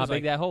want have to to know do how is, big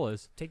like, that hole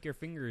is. Take your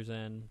fingers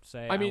and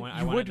say, I mean,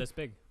 I you want would- it this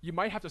big. You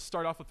might have to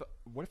start off with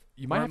what if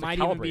you Or might it have to might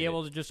calibrate even be it.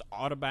 able to just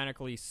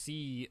automatically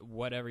see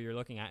whatever you're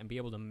looking at and be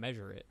able to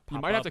measure it. You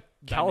Pop might have up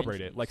to calibrate it.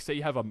 dimensions. Like, say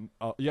you have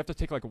you have to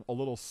take like a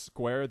little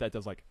square that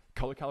does like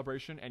color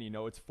calibration, and you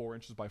know it's 4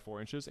 inches by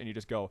 4 inches, and you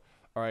just go,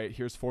 all right,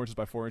 here's 4 inches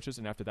by 4 inches,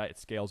 and after that, it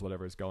scales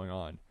whatever is going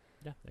on.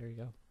 Yeah, there you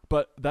go.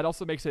 But that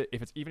also makes it,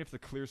 even if it's a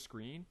clear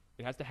screen,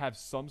 it has to have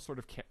some sort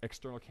of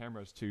external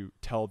cameras to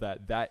tell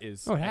that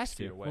is Oh, it has X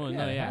feet to. away. Well, Yeah,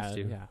 no, it yeah, has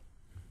to. yeah.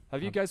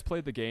 Have you guys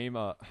played the game?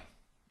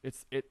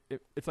 It's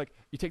like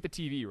you take the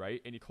TV, right,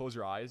 and you close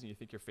your eyes and you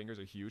think your fingers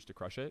are huge to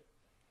crush it,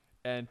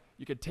 and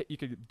you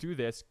could do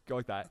this, go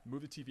like that,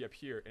 move the TV up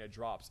here, and it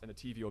drops, and the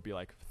TV will be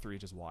like 3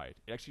 inches wide.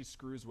 It actually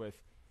screws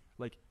with,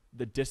 like,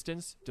 the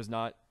distance does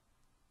not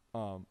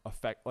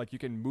affect. Like you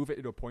can move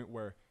it to a point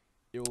where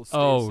it will stay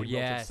the same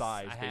relative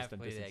size I based have on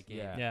played distance. that game.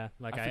 Yeah. Yeah,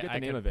 like I I, forget the I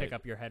name could of pick it.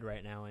 up your head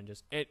right now and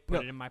just It put no,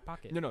 it in my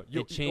pocket. no,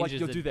 you'll changes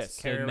you'll the do this.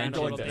 carry around You'll a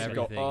go like little this. thing.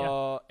 You everything.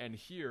 go and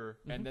here,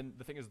 Mhm. and then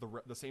the thing is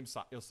the same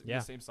size. It'll be Yeah.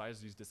 the same size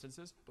as these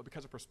distances, but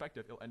because of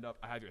perspective, it'll end up.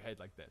 I have your head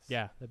like this.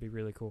 Yeah, that'd be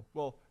really cool.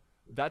 Well,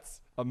 that's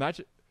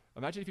imagine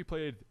if you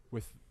played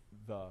with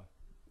the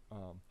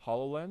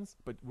HoloLens,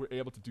 but we're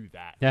able to do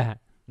that. Yeah.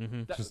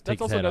 Mm-hmm. Just take That's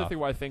his also head another off. thing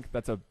why I think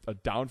that's a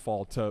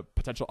downfall to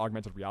potential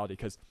augmented reality.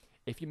 Because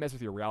if you mess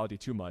with your reality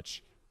too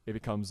much, it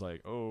becomes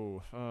like,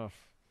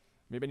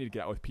 maybe I need to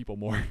get out with people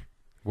more.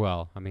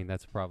 Well, I mean,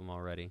 that's a problem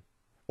already.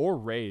 Or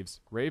raves.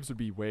 Raves would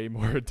be way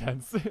more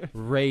intense.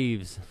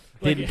 Raves.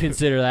 Like- Didn't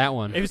consider that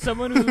one. If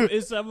someone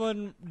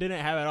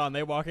didn't have it on,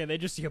 they walk in, they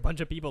just see a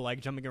bunch of people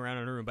like jumping around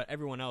in a room, but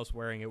everyone else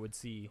wearing it would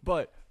see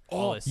But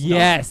all this stuff.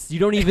 Yes, you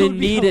don't It even would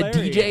be need a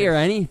DJ or hilarious.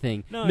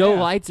 anything. No, No yeah.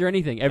 lights or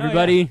anything.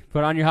 Everybody,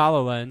 put on your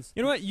HoloLens.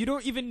 You know what? You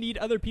don't even need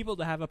other people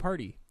to have a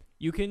party.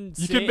 You can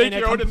You sit can make in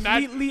your a own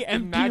completely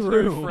empty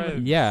imaginary room.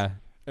 friends. Yeah.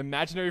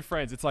 imaginary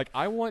friends. It's like,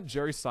 I want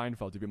Jerry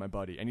Seinfeld to be my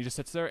buddy. And he just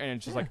sits there and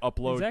just like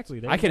upload. Exactly.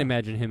 there I you can go.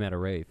 imagine him at a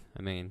rave.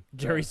 I mean,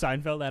 Jerry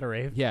Seinfeld at a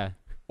rave. yeah.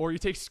 Or you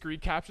take screen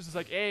captures. It's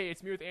like, hey,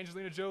 it's me with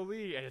Angelina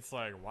Jolie. And it's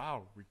like,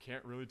 wow, we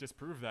can't really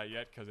disprove that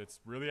yet because it's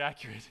really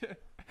accurate.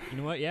 You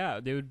know what? Yeah,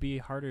 it would be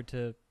harder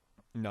to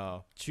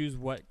No. choose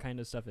what kind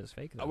of stuff is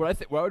fake. Though.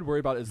 What I would worry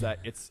about is that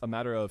it's a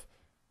matter of,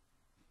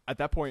 at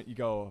that point you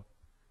go,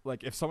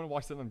 like if someone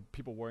walks in on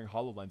people wearing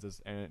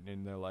HoloLenses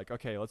and they're like,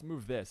 okay, let's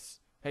move this.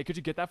 Hey, could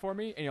you get that for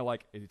me? And you're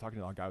like, is he talking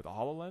to a guy with a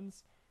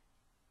HoloLens?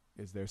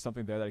 Is there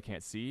something there that I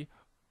can't see?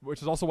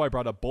 Which is also why I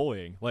brought up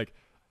bullying. Like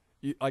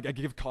I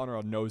give Connor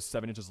a nose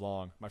 7 inches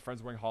long. My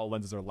friends wearing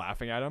HoloLenses are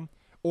laughing at him.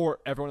 Or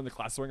everyone in the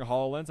class is wearing a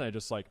HoloLens, and I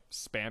just like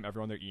spam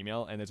everyone their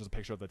email, and there's just a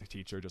picture of the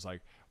teacher just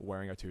like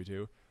wearing a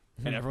tutu.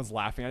 And everyone's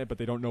laughing at it, but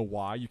they don't know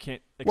why. You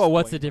can't. Well,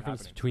 what's the explain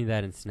difference happening. between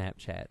that and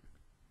Snapchat?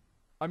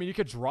 I mean, you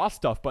could draw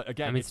stuff, but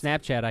again, I mean, it's-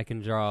 Snapchat, I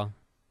can draw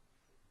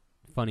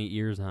funny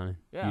ears on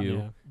Yeah. you,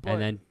 Yeah. but-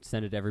 and then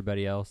send it to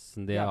everybody else,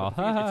 and they yeah, all, but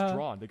the thing is, ha ha. it's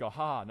drawn. They go,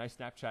 ha, nice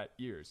Snapchat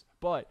ears.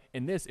 But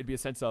in this, it'd be a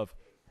sense of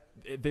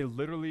they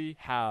literally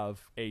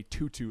have a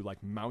tutu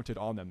like mounted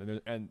on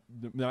them, and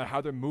no matter how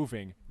they're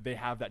moving, they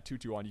have that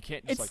tutu on. You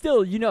can't just It's like,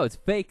 still, it's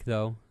fake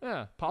though.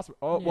 yeah, possible.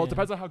 Oh, well, it Yeah.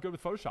 depends on how good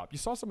with Photoshop. You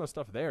saw some of the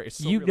stuff there. It's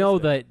so You know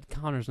realistic. that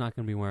Connor's not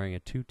going to be wearing a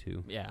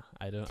tutu. Yeah,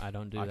 I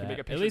don't do I can that. make a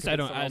At picture least I because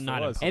don't. someone I'm else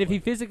not. in was. And if he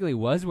public. physically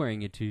was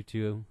wearing a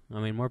tutu, I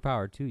mean, more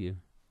power to you.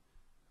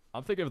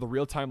 I'm thinking of the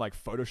real time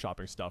like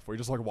photoshopping stuff where you're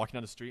just like walking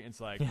down the street and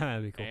it's like, yeah,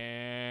 that'd be cool.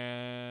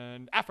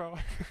 and afro.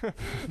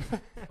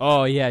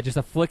 Oh yeah, just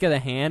a flick of the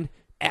hand,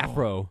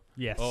 afro.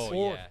 Yes.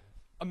 Or-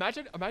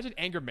 Imagine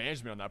anger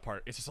management on that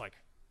part. It's just like,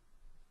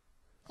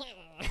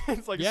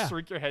 it's like Yeah.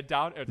 shrink your head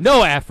down and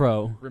No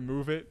afro.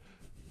 remove it.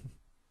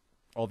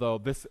 Although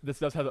this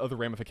does have other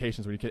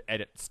ramifications when you can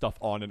edit stuff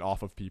on and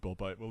off of people,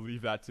 but we'll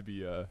leave that to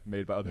be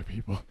made by other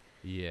people.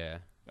 Yeah.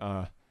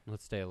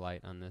 Let's stay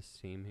light on this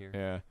team here.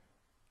 Yeah.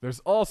 There's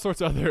all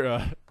sorts of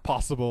other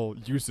possible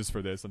uses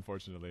for this,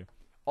 unfortunately.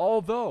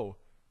 Although,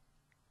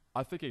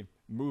 I'm thinking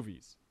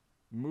movie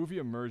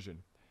immersion.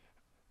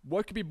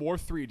 What could be more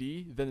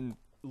 3D than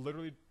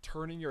literally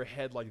turning your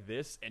head like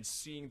this and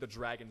seeing the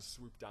dragon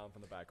swoop down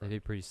from the That'd background? be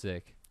pretty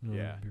sick. No,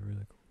 Yeah. that'd be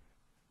really cool.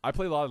 I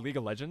play a lot of League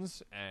of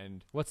Legends,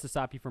 and What's to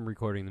stop you from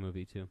recording the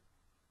movie too?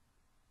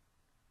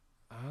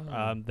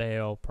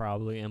 They'll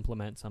probably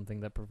implement something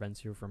that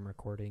prevents you from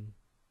recording.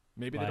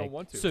 maybe they don't like-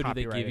 want to. So do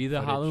they give Copyrighted you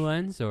the footage.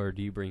 HoloLens, or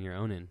do you bring your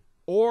own in?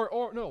 Or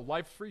no,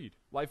 live feed.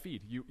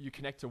 You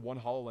connect to one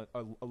HoloLens,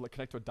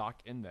 connect to a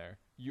dock in there.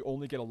 You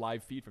only get a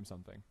live feed from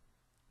something.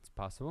 It's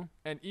possible.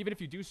 And even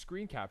if you do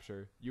screen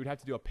capture, you would have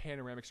to do a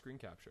panoramic screen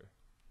capture.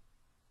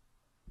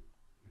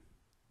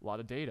 A lot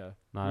of data.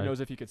 Not Who a- knows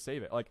if you could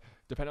save it? Like,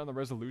 depending on the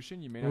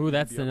resolution, you may not. Ooh, even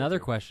that's be able another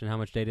to. question. How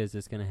much data is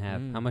this going to have?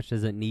 How Mm. much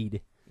does it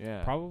need?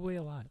 Yeah. Probably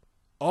a lot.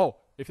 Oh,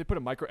 if they put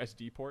a micro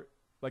SD port,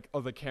 like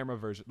the camera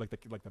version, like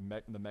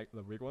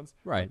the rig ones,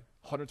 Right.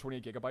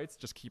 128 gigabytes,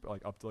 just keep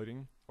like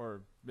uploading,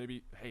 or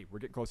maybe hey, we're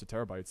getting close to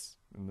terabytes,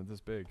 and they're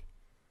this big.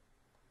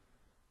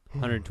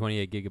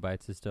 128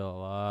 gigabytes is still a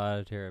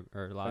lot of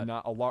And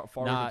not a lot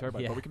farther Not- than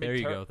terabyte, yeah, but we can there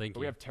make you go, thank but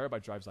we you. have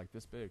terabyte drives like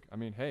this big. I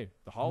mean, hey,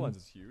 the HoloLens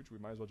is huge. We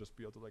might as well just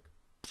be able to like.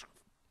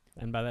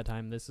 And by that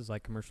time this is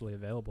like commercially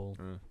available,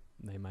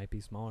 they might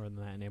be smaller than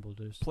that and able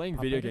to just Playing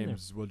pop video right in there.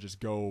 games will just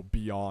go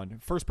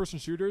beyond first-person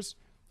shooters.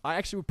 I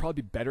actually would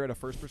probably be better at a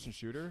first-person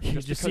shooter. You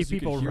just see because you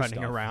can people hear running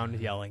stuff. around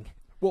yelling.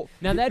 Well,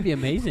 Now that'd be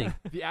amazing.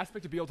 the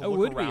aspect to be able to That look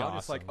would be around,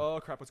 it's like, awesome. oh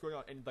crap, what's going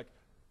on? And like,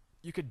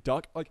 you could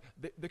duck. Like,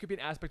 there could be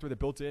an aspect where they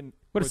built in. What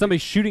where if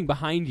somebody's shooting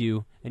behind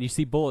you and you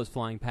see bullets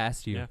flying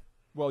past you? Yeah.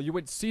 Well, you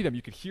wouldn't see them.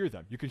 You could hear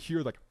them. You could hear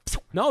like.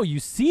 No, you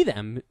see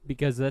them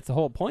because that's the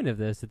whole point of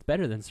this. It's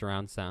better than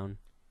surround sound.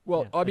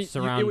 Well, Yeah. I mean,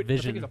 Surround the thing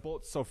vision. is, a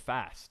bullet's so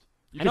fast.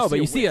 I know, but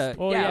you see a wisp.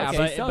 Well, yeah, yeah, okay,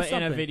 but, so but in a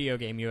something. video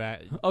game, you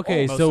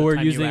Okay, most so of the we're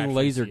time you using actually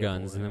laser see a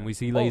guns, bullet. and then we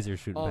see Oh, lasers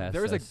shooting past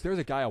there was us.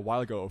 a guy a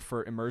while ago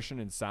for immersion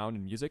and sound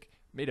and music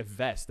made a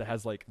vest that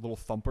has like little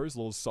thumpers,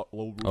 little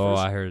little woofers. Oh,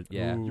 I heard.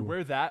 Yeah, Ooh. You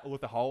wear that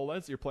with the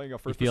HoloLens. You're playing a you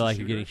first. feel like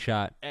you're getting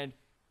shot. and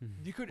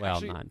you could Well,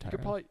 actually, not you could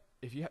entirely. probably,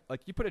 if you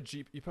like, you put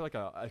like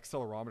a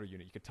accelerometer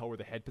unit, you could tell where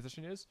the head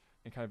position is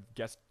and kind of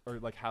guess or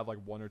like have like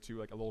one or two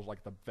like a little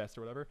like the vest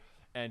or whatever.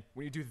 And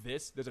when you do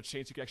this, there's a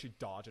chance you can actually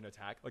dodge an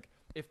attack. Like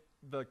if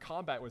the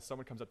combat when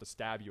someone comes up to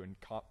stab you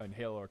in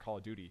Halo or Call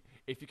of Duty,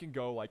 if you can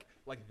go like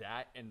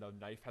that and the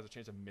knife has a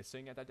chance of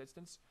missing at that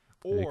distance,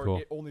 Pretty or cool.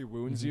 it only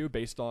wounds you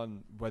based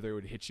on whether it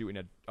would hit you in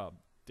a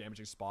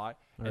damaging spot,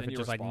 Or and if then it your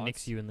just like response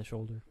nicks you in the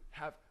shoulder.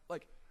 have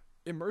like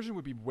immersion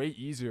would be way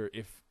easier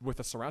if with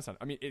a surround sound.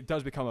 I mean, it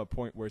does become a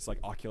point where it's like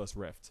Oculus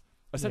Rift.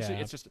 Essentially,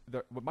 Yeah. it's just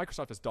what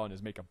Microsoft has done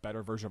is make a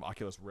better version of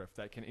Oculus Rift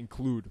that can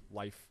include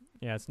life.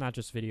 Yeah, it's not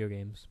just video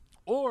games.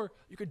 Or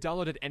you could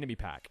download an enemy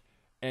pack,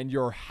 and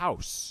your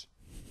house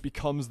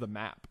becomes the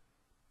map.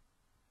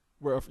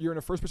 Where if you're in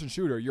a first-person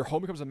shooter, your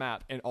home becomes a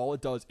map, and all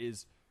it does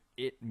is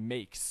it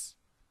makes.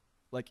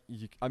 Like,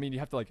 you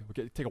have to like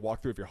take a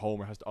walkthrough of your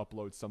home, or has to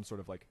upload some sort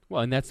of like.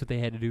 Well, and that's what they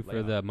had to do for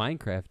Layout. the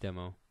Minecraft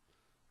demo.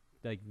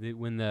 Like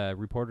when the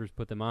reporters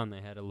put them on,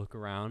 they had to look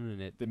around and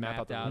it They map mapped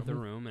out the out the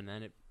room. room, and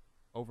then it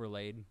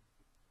overlaid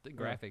the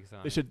graphics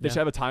on They it. should Yeah.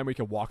 have a time where you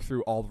can walk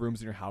through all the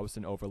rooms in your house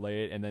and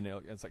overlay it, and then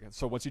it's like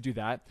so. Once you do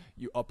that,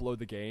 you upload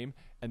the game,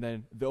 and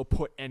then they'll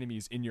put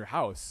enemies in your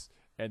house,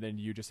 and then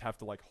you just have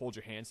to like hold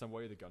your hand some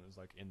way. The gun is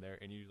like in there,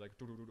 and you like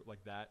do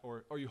like that,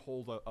 or you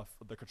hold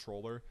the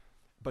controller,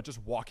 but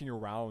just walking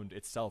around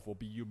itself will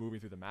be you moving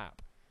through the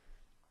map.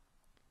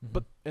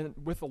 But and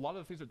with a lot of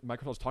the things that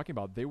Microsoft's talking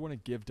about, they want to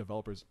give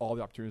developers all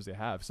the opportunities they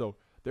have. So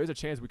there's a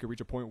chance we could reach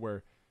a point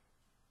where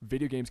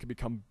video games can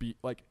become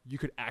like you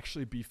could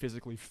actually be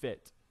physically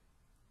fit.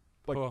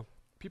 Like Cool.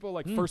 people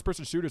like Hmm. first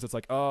person shooters, it's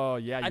like, oh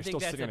yeah, you're I still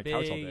think that's sitting on a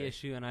a couch all big day.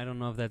 issue, and I don't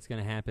know if that's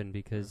going to happen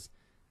because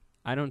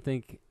I don't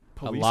think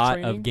Police a lot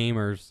training? of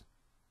gamers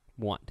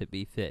want to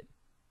be fit.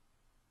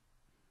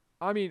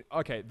 I mean,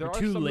 okay, there They're are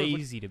too some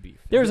lazy to be.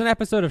 There was an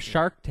episode of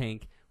Shark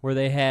Tank where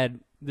they had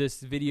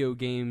this video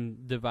game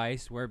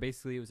device where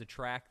basically it was a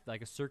track,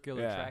 like a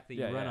circular Yeah, track that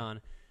you yeah, run yeah.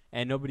 on,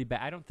 and nobody.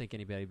 I don't think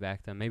anybody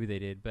backed them. Maybe they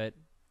did, but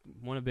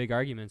one of the big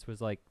arguments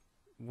was like,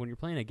 when you're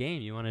playing a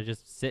game, you want to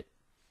just sit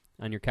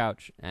on your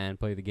couch and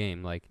play the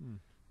game. Like, Hmm.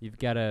 you've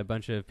got a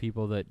bunch of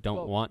people that don't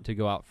Well, want to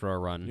go out for a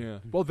run. Yeah.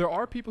 Well, there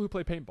are people who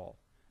play paintball,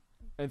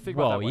 and think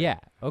well, about that way. yeah,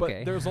 okay.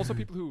 But there's also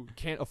people who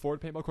can't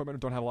afford paintball equipment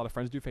and don't have a lot of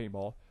friends who do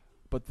paintball,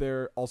 but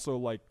they're also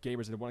like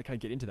gamers and want to kind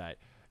of get into that.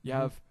 You Mhm.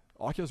 have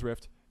Oculus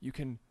Rift. You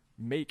can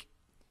make.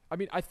 I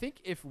mean, I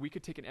think if we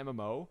could take an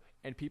MMO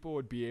and people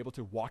would be able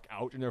to walk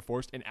out in their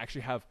forest and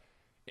actually have,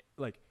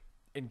 like,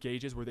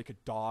 engages where they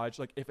could dodge.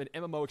 Like, if an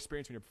MMO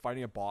experience when you're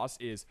fighting a boss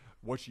is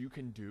what you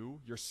can do,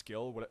 your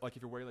skill, like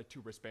if you're wearing like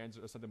 2 wristbands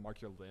or something to mark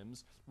your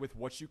limbs, with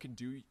what you can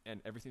do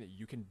and everything that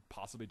you can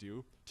possibly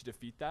do to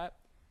defeat that,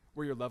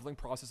 where your leveling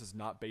process is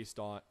not based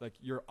on, like,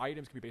 your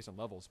items can be based on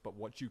levels, but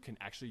what you can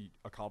actually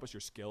accomplish,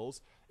 your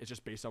skills, is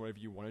just based on whatever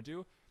you want to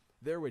do,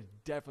 there would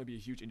definitely be a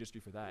huge industry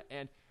for that.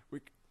 And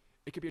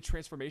it could be a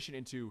transformation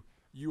into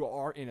you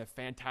are in a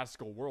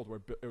fantastical world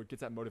where it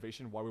gets that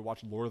motivation why we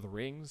watch Lord of the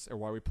Rings or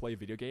why we play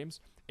video games.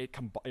 It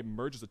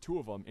merges the two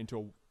of them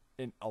into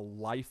a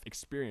life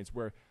experience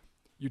where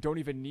you don't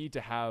even need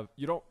to have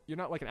you're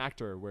not like an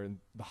actor where in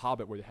The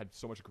Hobbit where they had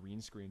so much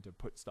green screen to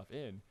put stuff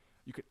in.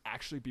 You could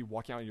actually be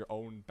walking out in your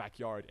own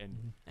backyard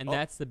And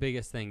that's the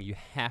biggest thing. You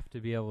have to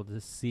be able to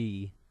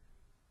see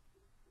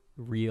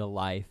real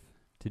life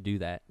to do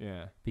that.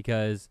 yeah.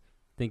 Because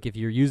think if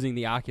you're using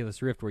the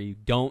Oculus Rift where you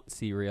don't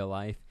see real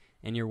life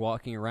and you're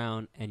walking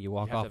around and you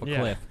walk You have off to- a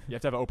cliff, You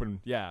have to have an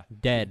open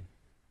dead.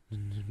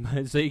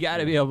 So you got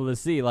to be able to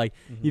see, like,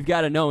 you've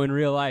got to know in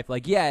real life,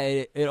 like, yeah,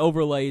 it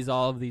overlays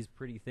all of these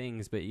pretty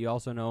things, but you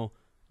also know,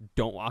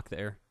 don't walk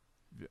there.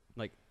 Yeah.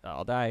 Like,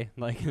 I'll die.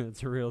 Like,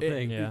 it's a real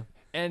thing. Yeah.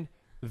 And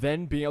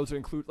then being able to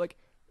include, like,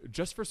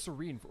 just for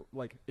Serene,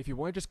 like, if you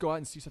want to just go out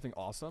and see something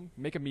awesome,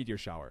 make a meteor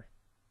shower.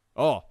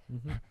 Oh,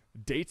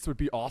 dates would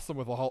be awesome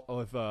with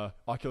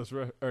Oculus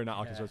Rift, or not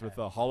Oculus Rift, with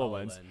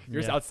HoloLens. You're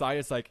just Yeah. outside,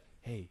 it's like,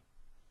 hey,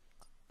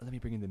 let me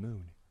bring in the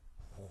moon.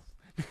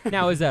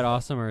 Now, is that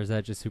awesome or is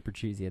that just super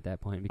cheesy at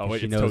that point? Because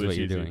she it's knows totally what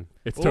cheesy. you're doing.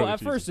 It's Well, totally at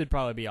cheesy. first it'd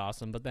probably be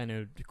awesome, but then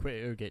it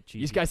would get cheesy.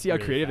 You just gotta see how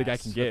really creative the guy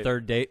fast. can The get.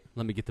 third date,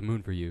 let me get the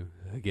moon for you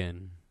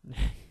again.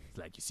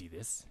 Like, you see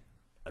this?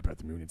 I brought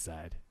the moon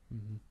inside.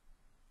 Mhm.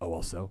 Oh,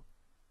 also,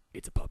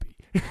 it's a puppy.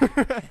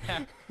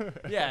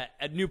 Yeah,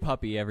 a new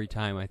puppy every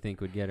time I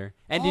think would get her.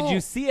 And did Oh, you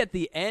see at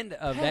the end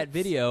of that pets.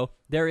 video,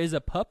 there is a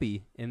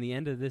puppy in the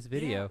end of this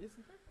video.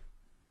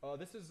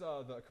 This is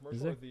the commercial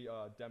there? of the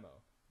demo.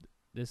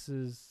 This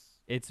is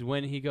It's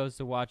when he goes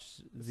to watch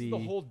This is the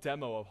whole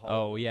demo of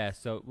Hollywood. Oh, yeah.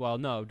 So, well,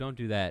 no, don't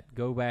do that.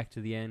 Go back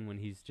to the end when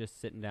he's just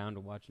sitting down to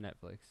watch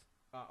Netflix.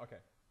 Okay.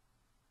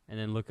 And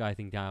then look, I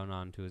think, down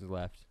on to his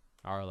left.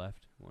 Our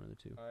left. One of the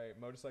two. All right,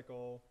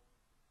 motorcycle.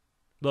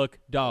 Look,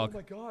 dog. Oh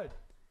my god.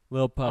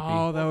 Little puppy.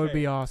 Oh, that would Okay.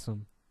 be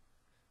awesome.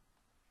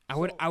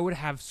 So- I would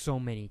have so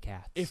many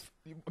cats. If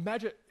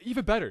imagine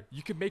even better,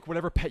 you could make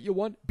whatever pet you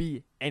want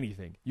be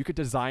anything. You could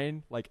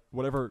design like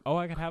whatever.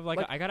 I could have Like-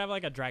 I could have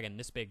like a dragon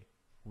this big.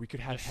 We could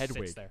have Just sits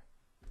Hedwig. there.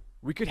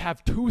 We could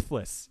have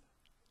Toothless.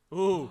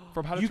 Ooh,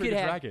 From How to you Train could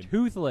Your have Dragon.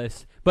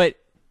 Toothless, but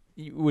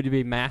would it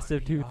be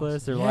massive be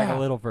toothless awesome. or like Yeah. a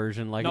little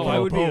version? Like No, a it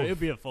would be both. it would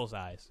be a full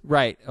size.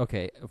 right?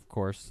 Okay, of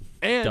course.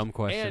 And Dumb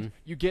question. And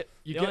you get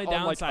The get only on,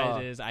 downside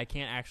like, is I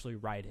can't actually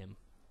ride him.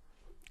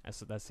 That's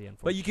the unfortunate.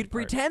 But you could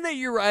part. pretend that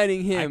you're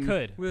riding him.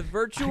 could. with I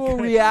virtual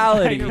could.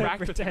 reality. I could Interact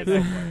with pretend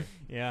him. that part.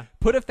 Yeah.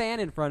 Put a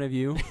fan in front of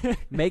you.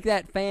 Make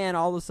that fan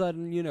all of a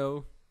sudden,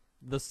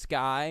 the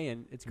sky,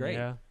 and it's great.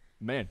 Yeah.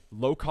 man,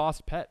 low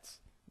cost pets.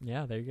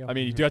 Yeah. There you go. I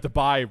mean, you do have to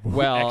buy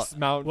Well- X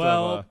amount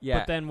well, of. Yeah.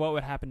 but then what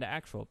would happen to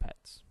actual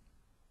pets?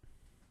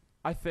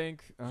 I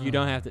think You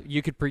don't have to.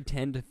 You could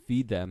pretend to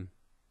feed them,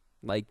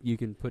 like you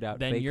can put out.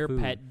 Then fake your food,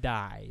 pet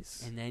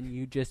dies. and then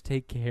you just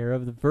take care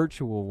of the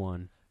virtual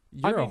one.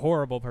 You're a mean,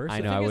 horrible person. I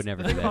know, I would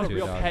never The do thing that about to a a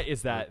real dog. pet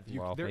is that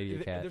Well, maybe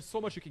a cat. there's so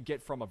much you can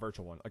get from a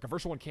virtual one. Like a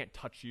virtual one can't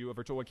touch you. A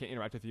virtual one can't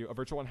interact with you. A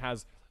virtual one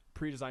has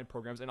pre-designed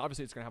programs, and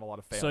obviously it's gonna have a lot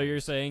of failures. So you're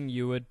saying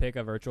you would pick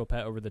a virtual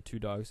pet over the 2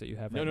 dogs that you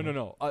have? No, right no, now?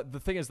 no, no. The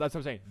thing is, that's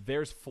what I'm saying.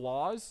 There's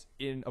flaws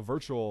in a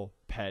virtual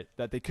pet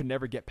that they could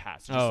never get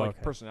past. Just Oh, like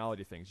okay.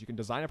 personality things. You can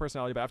design a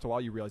personality, but after a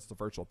while, you realize it's a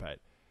virtual pet.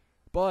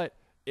 But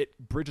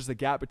it bridges the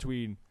gap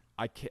between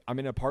I'm in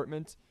an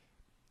apartment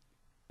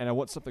and I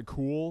want something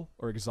cool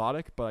or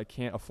exotic, but I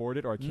can't afford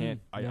it or I can't.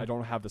 yeah. I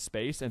don't have the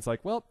space. And it's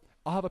like, well,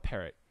 I'll have a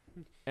parrot.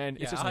 And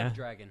it's just I'll have Yeah. a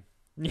dragon.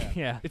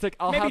 Yeah. it's like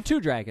I'll Maybe have 2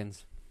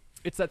 dragons.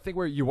 it's that thing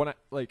where you want to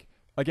like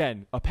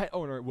again a pet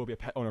owner will be a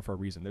pet owner for a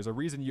reason. There's a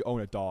reason you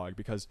own a dog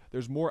because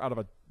there's more out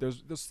of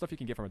there's stuff you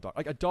can get from a dog.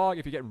 Like a dog,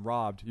 if you're getting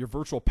robbed, your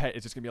virtual pet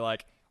is just gonna be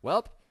like,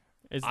 well,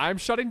 It's- I'm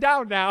shutting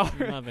down now.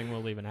 Nothing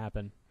will even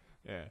happen.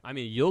 Yeah. I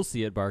mean, you'll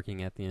see it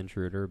barking at the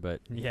intruder,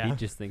 but Yeah. he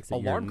just thinks that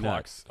Alarm you're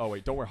clocks. nuts. Oh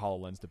wait, don't wear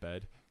HoloLens to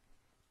bed.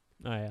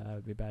 Oh yeah, that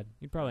would be bad.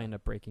 You'd probably end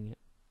up breaking it.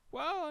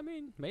 Well, I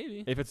mean,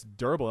 maybe. If it's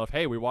durable enough.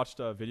 Hey, we watched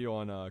a video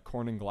on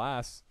Corning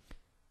Glass.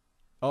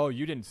 Oh,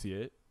 you didn't see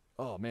it.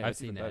 Oh man, I've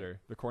that's even seen that. better.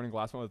 The Corning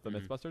Glass one with the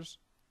Mhm. MythBusters.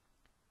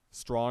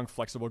 Strong,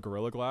 flexible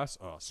Gorilla Glass.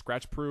 Oh,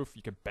 scratch proof.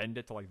 You can bend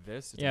it to like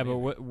this. It's Yeah,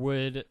 amazing. but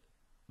would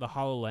the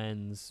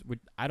HoloLens would?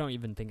 I don't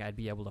even think I'd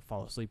be able to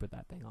fall asleep with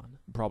that thing on.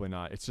 Probably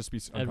not. It's just be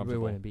It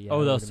uncomfortable. wouldn't be.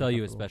 Oh, it they'll wouldn't be sell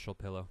you a comfortable. special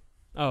pillow.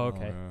 Oh,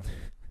 okay. yeah.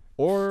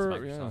 Or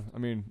It's yeah, Microsoft. I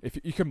mean, if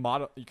you can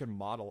mod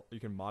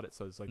it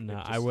so it's like No, it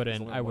just I is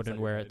wouldn't. only I on one wouldn't side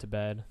of wear your it head. to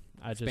bed.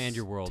 I just Expand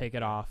your world. take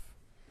it off.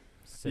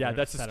 sit Yeah, it-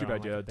 that's a set it stupid on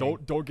like idea. a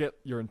thing. Don't get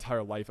your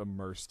entire life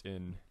immersed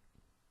in,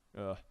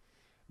 man,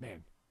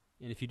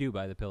 And if you do,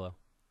 buy the pillow.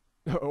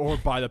 or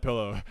buy the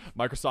pillow,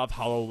 Microsoft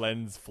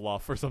HoloLens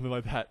Fluff or something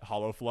like that,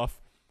 Holo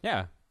Fluff.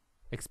 Yeah.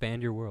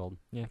 Expand your world.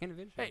 Yeah. I can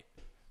eventually. Hey.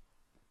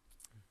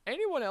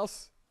 Anyone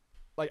else?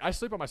 Like I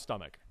sleep on my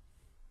stomach,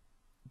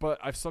 but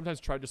I've sometimes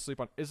tried to sleep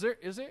on. Is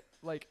it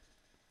like?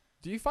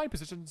 Do you find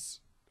positions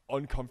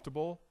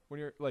uncomfortable when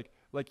you're like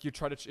you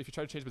try to if you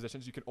try to change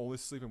positions, you can only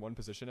sleep in one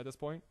position at this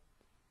point?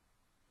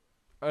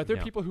 Are there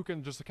No. people who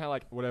can just kind of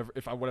like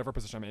whatever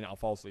position I'm in, I'll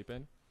fall asleep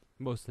in?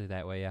 Mostly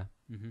that way, yeah.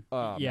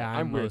 yeah,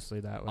 I'm weird. mostly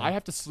that way. I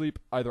have to sleep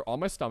either on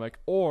my stomach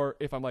or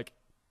if I'm like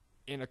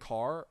in a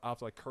car, I have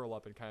to like curl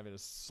up and kind of in a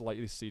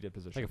slightly seated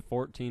position. Like a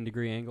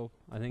 14-degree angle,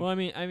 I think. Well, I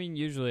mean,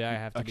 usually I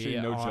have to Actually,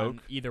 be no on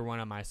joke. either one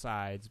of my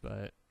sides,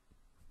 but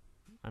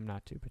I'm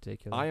not too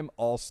particular. I am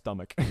all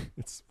stomach.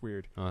 It's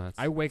weird. Oh, that's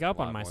I wake up a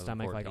lot on my more than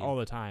stomach like 14. all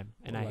the time,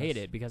 and Or I hate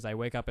less. it because I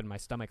wake up and my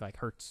stomach like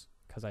hurts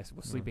because I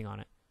was sleeping on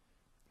it.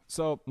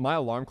 So my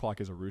alarm clock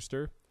is a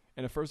rooster,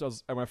 and at first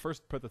when I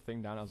first put the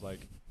thing down, I was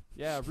like,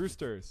 "Yeah,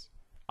 roosters."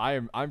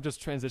 I'm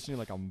just transitioning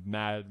like a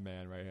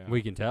madman right now.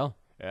 We can tell.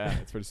 Yeah,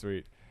 it's pretty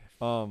sweet.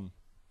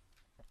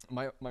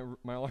 My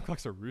alarm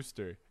clock's a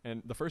rooster,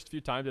 and the first few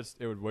times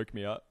it would wake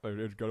me up, or it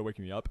would go to wake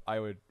me up. I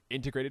would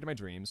integrate it into my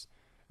dreams.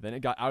 Then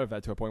it got out of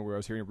that to a point where I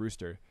was hearing a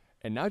rooster,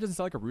 and now it doesn't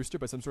sound like a rooster,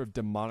 but some sort of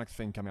demonic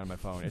thing coming out of my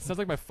phone. It sounds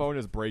like my phone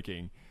is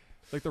breaking,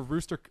 like the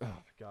rooster. Oh my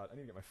god, I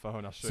need to get my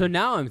phone. I'll show So you.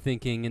 now I'm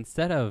thinking,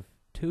 instead of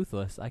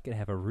Toothless, I could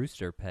have a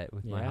rooster pet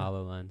with my Yeah.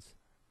 HoloLens.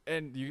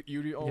 And you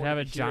You only could have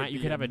a hear giant. You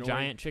the could have a annoying-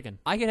 giant chicken.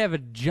 I could have a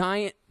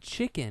giant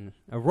chicken,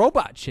 a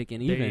robot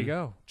chicken even. There you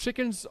go.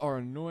 Chickens are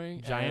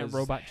annoying. Giant as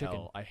robot hell.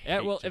 chicken. I hate Yeah,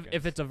 well, chickens.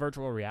 if it's a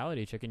virtual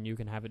reality chicken, you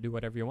can have it do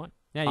whatever you want.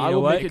 Yeah, you I know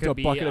will what? make it to a could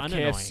be bucket of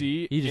unannoying.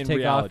 KFC. You just in take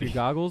reality. off your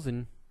goggles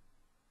and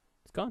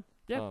it's gone.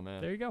 Yeah, Oh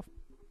man. There you go.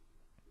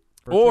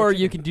 Or Virtual you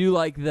chicken. can do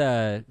like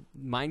the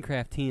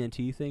Minecraft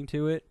TNT thing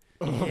to it,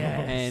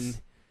 Yes.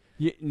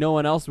 and no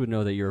one else would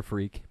know that you're a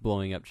freak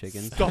blowing up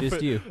chickens. Stop Just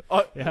it. you.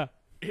 Yeah.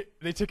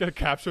 They take a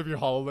capture of your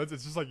HoloLens.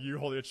 It's just like you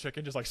holding a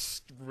chicken, just like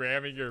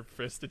ramming your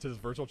fist into this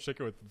virtual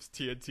chicken with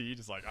TNT,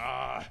 just like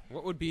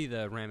What would be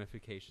the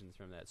ramifications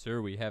from that,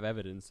 sir? We have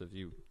evidence of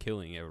you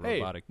killing a Hey,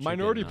 robotic chicken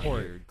Minority on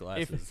Report. your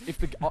glasses.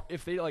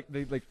 If they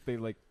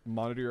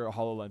monitor your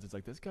HoloLens, it's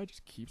like this guy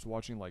just keeps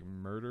watching like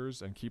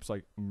murders and keeps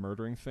like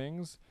murdering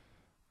things.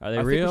 Are they I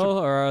think we real should-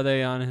 or are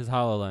they on his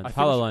HoloLens? I think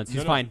we HoloLens, should-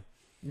 he's no, fine.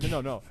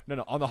 No.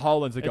 On the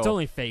HoloLens, they It's go.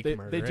 only fake They,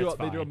 murder. they do It's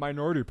they do a fine.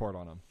 Minority Report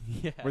on them,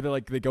 Yeah. where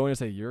they go in and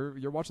say you're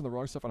watching the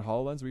wrong stuff on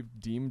HoloLens. We've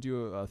deemed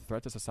you a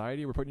threat to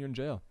society. We're putting you in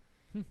jail.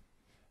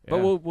 But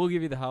Yeah. we'll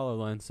give you the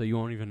HoloLens so you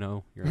won't even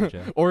know you're in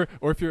jail. Or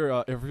if you're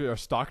a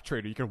stock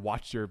trader, you can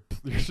watch your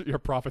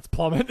profits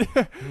plummet.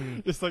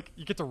 It's like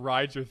you get to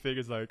ride your thing.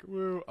 It's like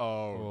woo.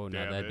 Oh, no,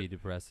 damn that'd it. be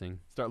depressing.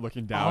 Start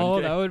looking down. Oh,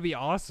 You that get- would be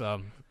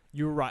awesome.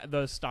 You ride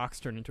the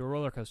stocks turn into a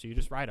roller coaster. You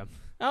just ride them.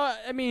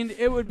 I mean,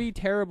 it would be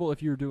terrible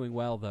if you were doing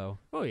well, though.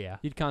 Oh yeah.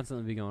 You'd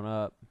constantly be going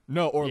up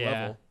no or yeah.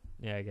 level.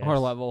 Yeah, I guess. or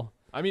level.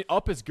 I mean,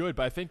 up is good,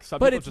 but I think some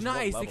But people it's just want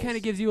nice. It levels. kind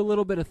of gives you a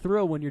little bit of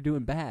thrill when you're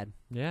doing bad.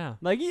 Yeah.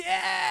 Like,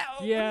 yeah.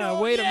 Oh, Yeah,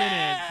 no, wait a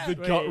yeah! minute.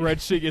 the gut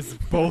wrenching is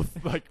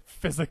both like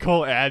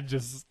physical and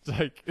just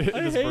like I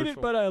just hate it,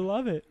 virtual. but I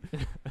love it.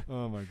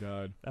 Oh my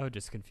god. That would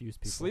just confuse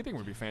people. Sleeping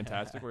would be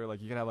fantastic where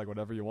like you can have like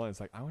whatever you want.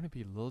 It's like I want to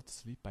be lulled to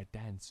sleep by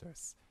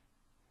dancers.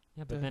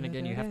 Yeah, but then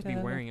again, you have to be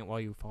wearing it while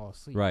you fall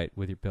asleep. Right,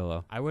 with your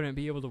pillow. I wouldn't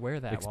be able to wear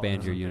that.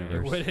 Expand your while I'm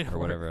universe, Wouldn't or work.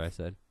 whatever I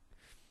said.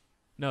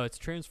 No, it's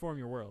transform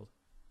your world.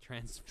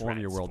 Transform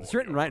your world. It's Transform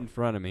written your right in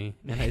front of me.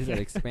 And I said,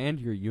 expand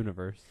your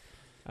universe.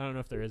 I don't know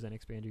if there is an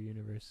expand your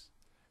universe.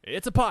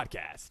 It's a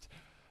podcast.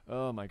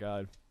 Oh my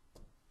god.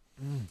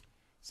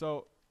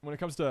 So when it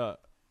comes to,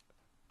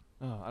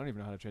 I don't even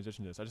know how to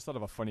transition this. I just thought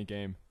of a funny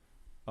game.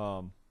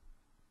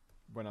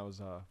 When I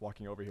was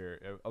walking over here,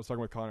 I was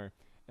talking with Connor,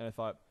 and I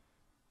thought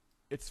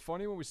it's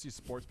funny when we see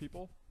sports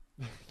people.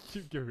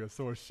 Keep giving us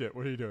so much shit.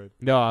 What are you doing?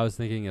 No, I was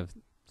thinking of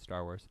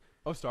Star Wars.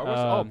 Oh, Star Wars.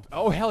 Um,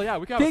 oh hell yeah,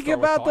 we can. Have Think a Star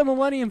Wars about the talk.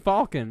 Millennium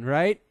Falcon,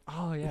 right?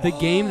 Oh yeah. The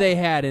game they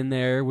had in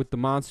there with the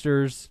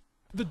monsters.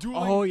 The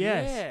dueling. Oh,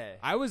 yes. Yeah.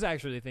 I was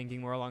actually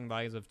thinking more along the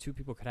lines of two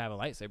people could have a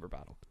lightsaber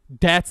battle.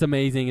 That's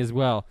amazing as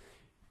well.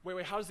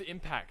 Wait. How does the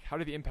impact? How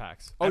do the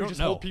impacts? I Oh, you don't just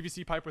know. hold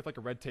PVC pipe with like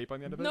a red tape on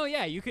the end of it. No,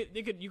 yeah, you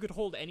could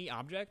hold any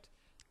object,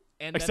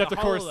 and Except then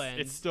of the course, HoloLens,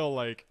 it's still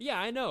like. yeah,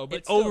 I know, but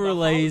It still,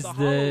 overlays the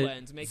the-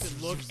 HoloLens makes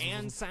it look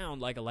and sound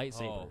like a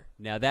lightsaber.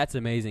 Now that's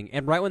amazing.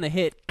 And right when they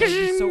hit, That would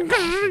be so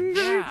awesome.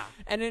 Yeah,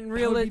 and in that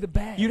real, would be the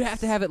best. you'd have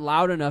to have it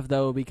loud enough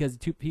though, because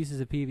two pieces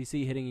of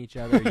PVC hitting each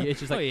other, it's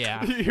just Oh like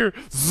yeah, You hear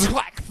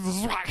zwack,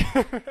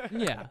 zwack.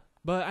 yeah.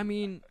 But I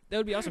mean, that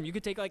would be awesome. You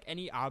could take like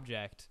any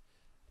object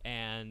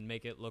and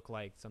make it look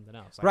like something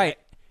else. Like, right.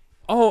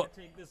 I Oh could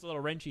take this little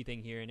wrenchy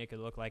thing here, and it could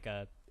look like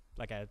a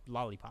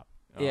lollipop.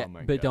 yeah, Oh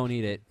my but gosh. don't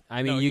eat it.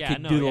 I mean, No, you yeah,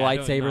 could no, do the yeah,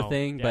 don't- lightsaber no,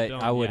 thing, yeah, but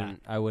don't- I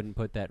yeah. wouldn't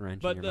put that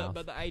wrench But in your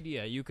mouth. the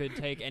idea, you could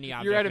take any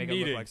object, You're at a make it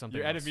meeting. look like something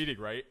You're at a else. meeting,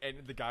 right? And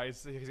the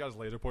guy's he's got his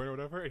laser pointer or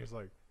whatever, and he's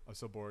like, I'm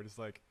so bored. He's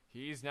like,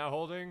 he's now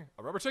holding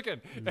a rubber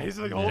chicken, and he's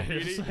like, whole Yeah,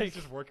 meeting, it's he's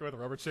just working with a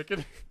rubber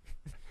chicken.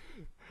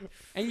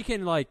 And you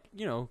can like,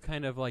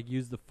 kind of like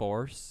use the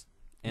force.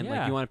 And like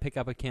Yeah. you want to pick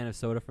up a can of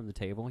soda from the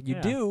table. You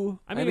Yeah. do.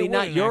 I I mean, mean, it not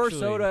wouldn't your actually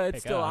soda, it's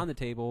pick still up. on the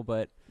table,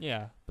 but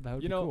Yeah, but that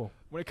would You be know, cool.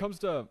 When it comes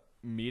to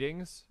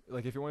meetings,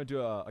 like if you want to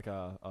do a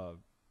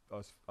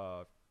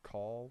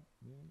call,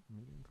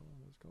 meeting call,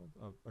 what's it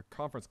called? A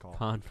conference call.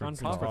 conference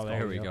Conference call. call, There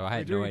there we you go. go. I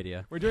had We're no doing-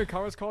 idea. When you're doing a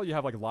conference call, you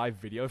have like live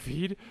video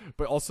feed,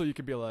 but also you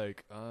can be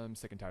like, I'm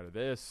sick and tired of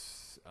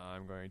this.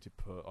 I'm going to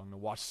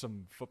watch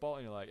some football,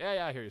 and you're like,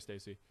 yeah, I hear you,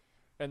 Stacy.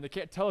 and they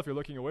can't tell if you're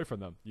looking away from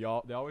them. They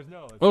always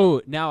know. It's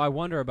Oh, now I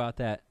wonder about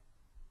that.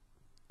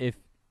 If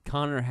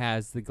Connor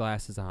has the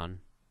glasses on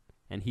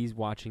and he's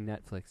watching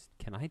Netflix,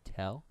 can I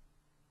tell?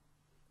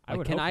 I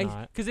would hope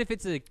not. Because if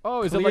it's a is it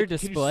clear like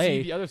display, Can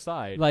you see the other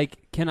side?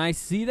 like, can I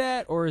see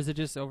that, or is it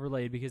just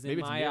overlaid? Because Maybe in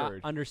it's my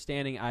mirrored.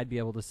 understanding, I'd be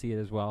able to see it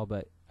as well,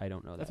 but I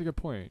don't know That's that. a good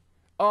point.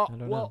 don't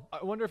know. Well,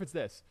 I wonder if it's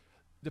this.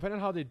 Depending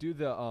on how they do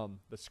the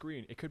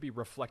screen, it could be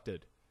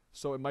reflected.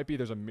 So it might be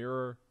there's a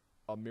mirrored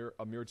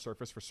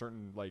surface for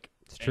certain like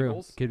It's true.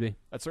 angles. Could be.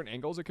 At certain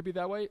angles, it could be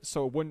that way.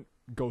 So it wouldn't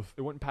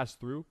it wouldn't pass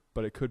through,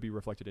 but it could be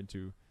reflected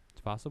into.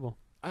 It's possible.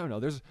 I don't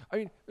know. There's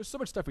so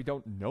much stuff we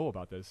don't know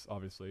about this,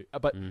 obviously.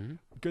 But Mhm.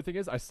 good thing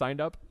is, I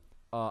signed up.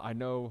 I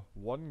know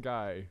one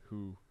guy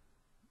who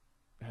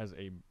has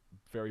a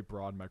very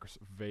broad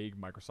vague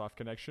Microsoft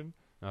connection.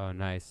 Oh,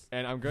 nice.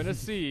 And I'm gonna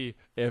see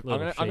if I'm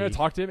Little gonna shady.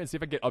 talk to him and see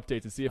if I can get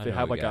updates and see if I they know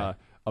have the like guy.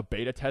 a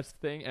beta test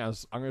thing. And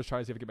I'm gonna try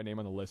to see if I can get my name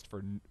on the list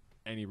for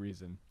any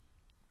reason.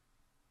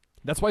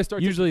 That's why I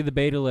started. Usually the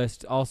beta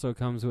list also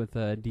comes with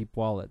a deep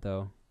wallet,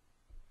 though.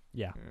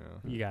 Yeah, Yeah.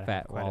 you got to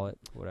Fat wallet,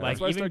 whatever. Like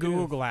why I even started Google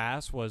doing-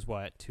 Glass was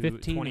what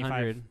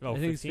 1,500. Oh, I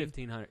think it's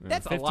 15? 1,500. Yeah.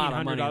 That's a lot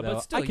of money, $1,500, though. but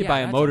still, I could yeah, buy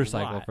a that's a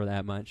motorcycle lot. for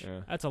that much.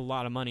 Yeah. That's a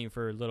lot of money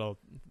for a little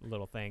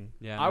thing.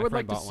 Yeah, I my would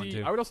friend like to bought one see.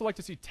 too. I would also like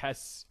to see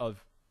tests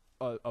of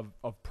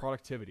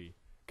productivity,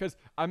 because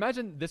I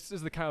imagine this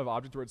is the kind of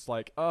object where it's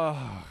like,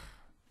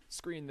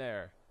 screen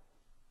there,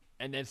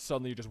 and then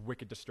suddenly you're just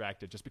wicked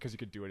distracted just because you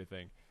could do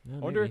anything. Yeah, I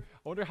wonder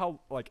maybe.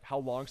 how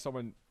long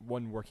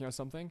one working on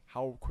something,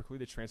 how quickly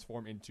they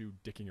transform into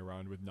dicking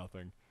around with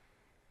nothing,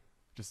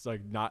 just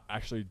like not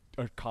actually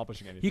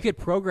accomplishing anything. You could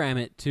program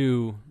it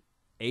to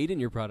aid in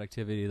your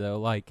productivity, though.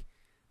 Like,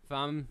 if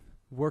I'm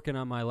working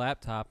on my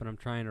laptop and I'm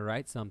trying to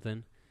write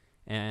something,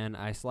 and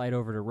I slide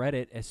over to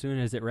Reddit, as soon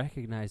as it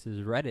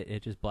recognizes Reddit,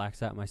 it just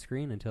blacks out my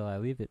screen until I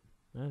leave it.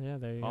 Oh, yeah,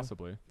 there you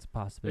possibly. It's a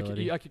Like,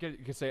 possibility. you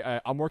could say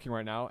I'm working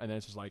right now, and then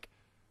it's just like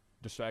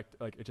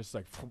it just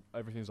like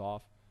everything's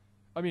off.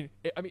 I mean,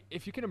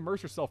 if you can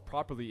immerse yourself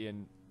properly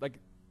in, like,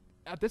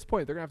 at this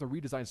point they're gonna have to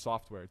redesign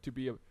software to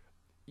be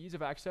ease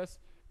of access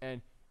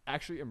and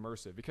actually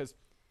immersive. Because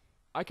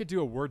I could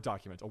do a Word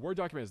document. A Word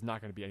document is not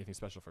going to be anything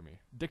special for me.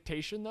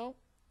 Dictation, though,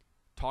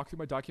 talk through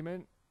my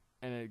document,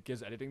 and it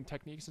gives editing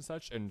techniques and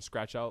such, and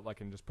scratch out,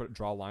 like, and just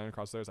draw a line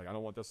across there. It's like, I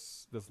don't want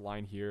this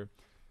line here.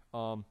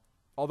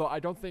 Although I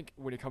don't think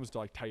when it comes to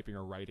like typing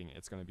or writing,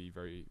 it's going to be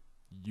very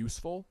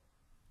useful.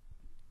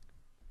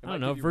 It I might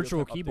don't know, give you real-time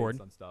virtual updates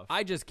keyboard. on stuff.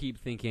 I just keep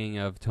thinking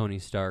of Tony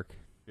Stark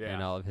Yeah,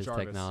 and all of his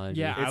Jarvis. technology.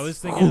 Yeah, I It's- was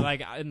thinking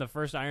like in the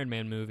first Iron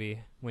Man movie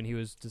when he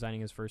was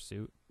designing his first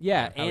suit.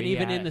 Yeah, How and he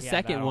even had- in the he had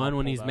second that all one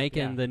when pulled he's up,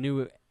 making yeah. the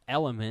new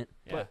element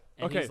Yeah.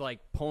 and Okay. he's like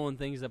pulling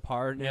things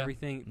apart and Yeah.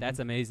 everything. That's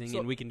amazing, So-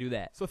 and we can do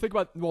that. So think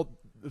about,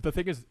 the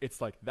thing is,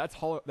 it's like that's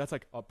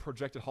like a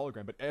projected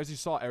hologram, but as you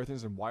saw,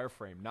 everything's in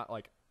wireframe, not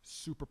like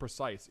super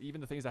precise.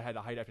 Even the things that had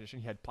a high definition,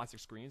 he had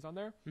plastic screens on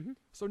there. Mhm.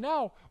 So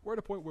now we're at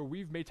a point where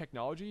we've made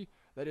technology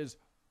that is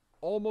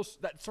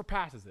that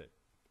surpasses it.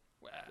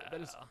 That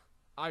is,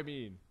 I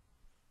mean,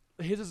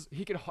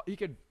 he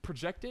could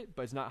project it,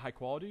 but it's not high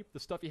quality.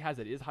 The stuff he has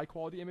that is high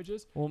quality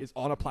images Well, is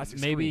on a plastic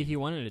Maybe screen. he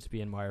wanted it to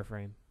be in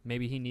wireframe.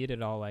 Maybe he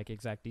needed all like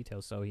exact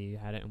details, so he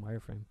had it in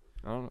wireframe.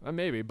 I don't know,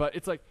 maybe, but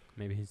it's like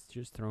Maybe he's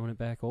just throwing it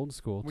back old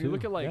school when too. you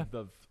look at like Yeah.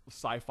 the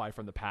sci-fi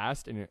from the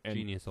past and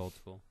Genius old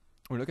school.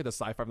 when you look at the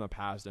sci-fi from the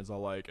past, and it's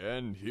all like,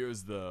 and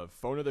here's the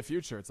phone of the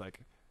future. It's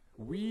like,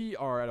 we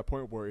are at a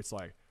point where it's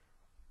like,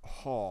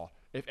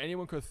 if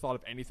anyone could have thought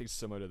of anything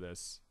similar to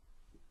this,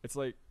 it's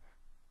like,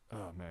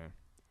 oh man,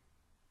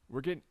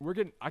 we're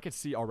getting. I can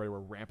see already we're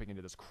ramping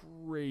into this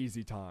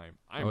crazy time.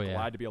 I'm Oh, yeah.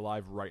 glad to be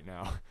alive right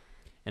now.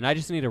 And I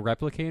just need a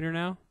replicator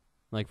now,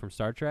 like from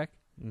Star Trek,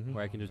 Mm-hmm.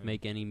 where I can just man.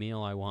 make any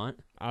meal I want,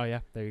 Oh yeah,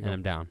 there you and go.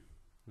 I'm down.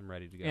 I'm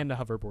ready to go. And a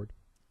hoverboard.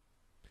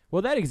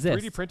 well, that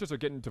exists. 3D printers are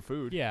getting into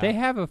food. Yeah. They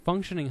have a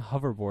functioning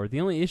hoverboard. The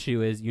only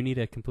issue is you need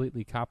a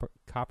completely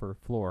copper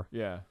floor,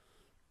 Yeah.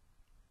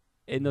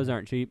 and those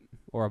aren't cheap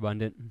or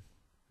abundant.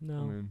 no.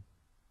 I mean,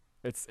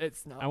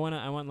 it's not. I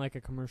want like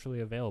a commercially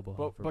available.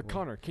 But hoverboard.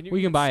 Connor, can you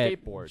We can use buy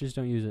it, skateboard? just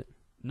don't use it.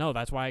 No,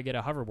 that's why I get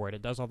a hoverboard.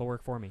 It does all the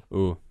work for me.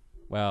 Ooh,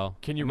 well.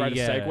 Can you I mean, ride a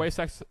yeah. Segway I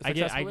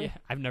successfully?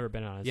 get. I've never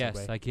been on a Yes,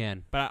 Segway. I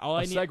can. But all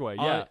I A need. Segway,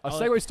 all yeah. I- A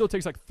all I- Segway still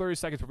takes like 30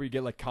 seconds before you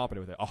get like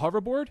competent with it. A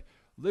hoverboard,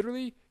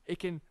 literally, it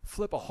can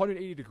flip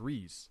 180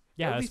 degrees.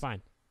 Yeah, At that's least-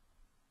 fine.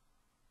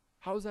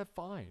 How is that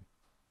fine?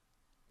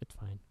 It's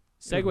fine.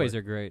 Segways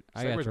are great.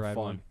 I got Segways to are ride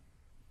fun. one.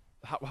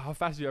 How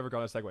fast have you ever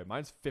gone on a Segway?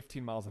 Mine's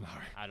 15 miles an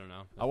hour. I don't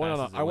know.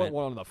 I went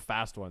one on the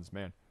fast ones,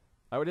 man.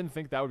 I didn't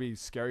think that would be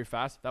scary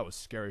fast. That was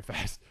scary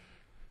fast.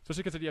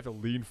 Especially because you have to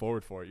lean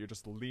forward for it. You're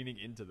just leaning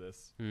into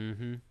this.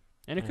 Mm-hmm. And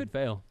it And- could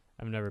fail.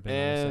 I've never been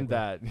And on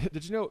a Segway.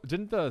 did you know,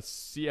 didn't the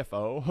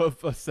CFO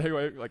of a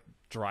Segway like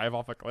drive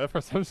off a cliff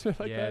or something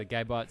like yeah, the that?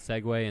 guy bought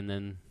Segway and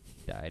then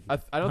died.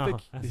 I don't Oh,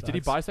 think, that did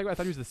he sucks. buy a Segway? I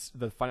thought he was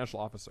the financial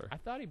officer. I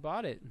thought he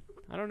bought it.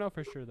 I don't know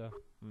for sure though.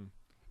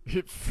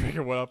 He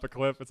freaking went off a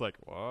cliff. It's like,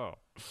 whoa.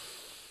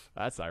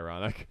 That's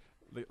ironic.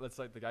 That's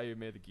like the guy who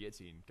made the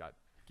guillotine got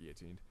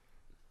guillotined.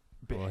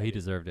 Well, he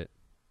deserved it.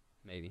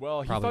 Maybe.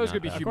 Well, he Probably thought it was not,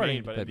 going to be though.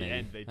 humane, but But in the maybe.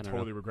 end, they I don't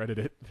totally know. regretted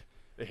it.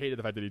 They hated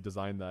the fact that he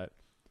designed that.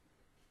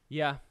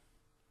 Yeah.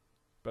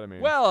 But I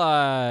mean, Well,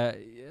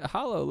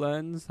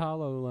 HoloLens.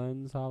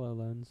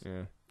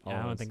 yeah. Yeah,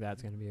 I don't think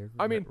that's gonna be a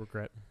I mean,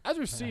 regret. As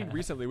we've seen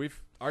recently,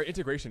 our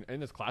integration in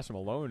this classroom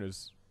alone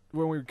is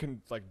when we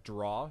can like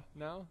draw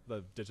now.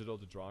 The digital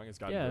to drawing has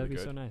gotten Yeah, really that'd be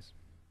good. so nice.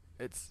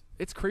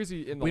 It's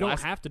crazy. In the We don't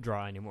last have to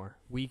draw anymore.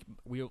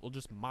 We'll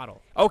just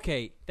model.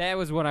 Okay, that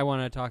was what I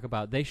wanted to talk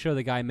about. They show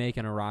the guy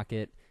making a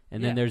rocket,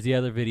 and Yeah. then there's the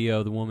other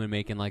video, the woman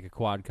making like a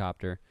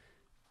quadcopter.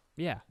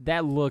 Yeah.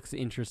 That looks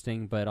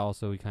interesting, but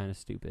also kind of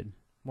stupid.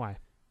 Why?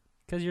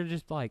 Because you're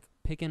just like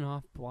picking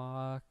off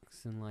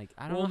blocks and like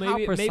I don't Well, know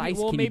how precise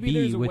can you be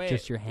there's a with way.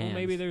 just your hands. Well,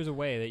 maybe there's a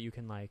way that you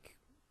can like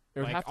it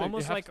would like have to,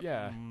 almost it'd have like to-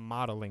 yeah.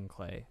 modeling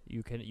clay.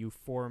 You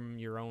form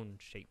your own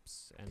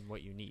shapes and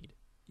what you need.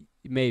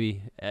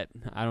 Maybe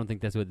I don't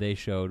think that's what they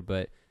showed,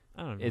 but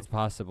I don't know. it's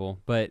possible.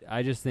 But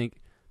I just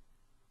think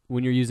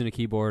when you're using a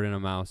keyboard and a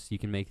mouse, you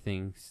can make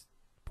things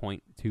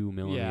 0.2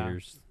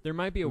 millimeters. There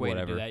might be a way to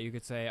whatever. do that. You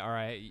could say, all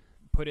right,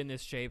 put in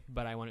this shape,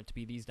 but I want it to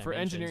be these For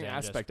dimensions. engineering and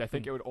just aspect, I think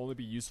think- it would only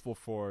be useful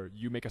for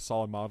you make a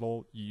solid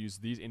model, you use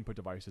these input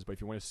devices. But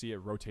if you want to see it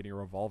rotating or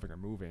revolving or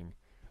moving,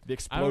 the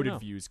exploded know.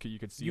 views you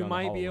could see. you on the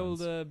might be able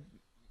HoloLens.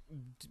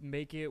 to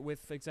make it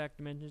with exact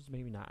dimensions.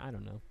 Maybe not. I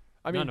don't know.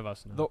 I mean, None of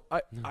us know. though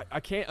No.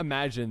 I can't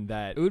imagine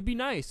that. It would be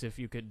nice if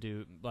you could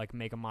do like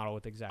make a model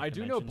with exact I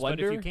do know dimensions. But if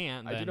you Blender-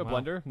 can't, I do then, know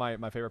well, Blender,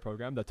 my favorite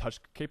program, the touch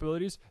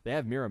capabilities. They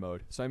have mirror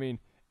mode. So I mean,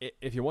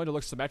 if you want to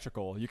look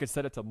symmetrical, you can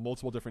set it to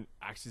multiple different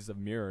axes of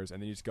mirrors,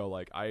 and then you just go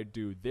like, I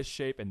do this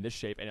shape, and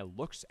it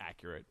looks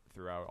accurate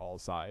throughout all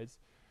sides.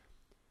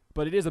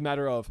 But it is a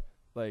matter of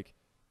like,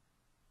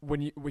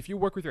 if you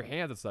work with your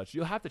hands and such,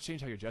 you'll have to change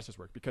how your gestures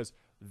work, because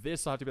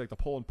this will have to be like the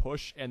pull and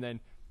push, and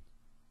then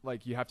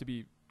like you have to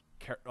be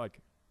like,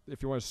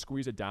 if you want to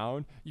squeeze it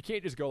down, you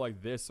can't just go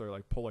like this or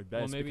like pull like this.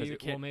 Well, maybe because you, you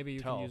can't maybe you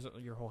tell. can use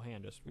your whole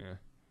hand. Just Yeah. you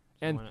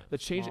And want it the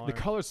smaller,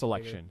 color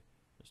selection.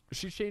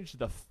 She changed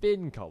the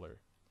thin color.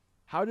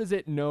 How does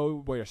it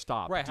know where to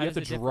stop? Right, Do you how have to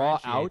does it draw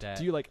differentiate out? that?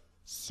 Do you like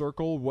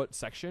circle what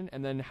section,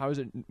 and then how does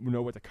it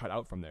know what to cut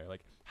out from there?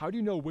 Like, how do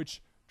you know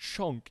which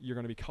chunk you're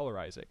going to be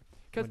colorizing?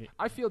 Because What do you-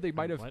 I feel they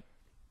might have. What?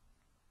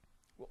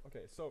 Well,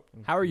 okay, so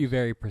How are you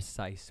very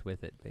precise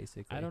with it,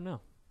 basically? I don't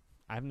know.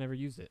 I've never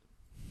used it.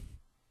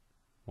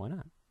 Why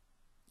not?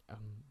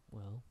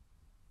 Well,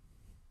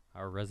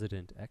 Our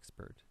resident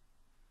expert.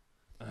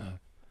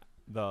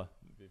 the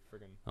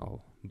friggin'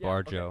 Oh, Yeah,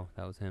 Barjo.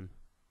 That was him.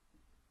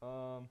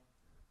 um.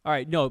 All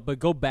right, no, but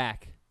go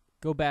back.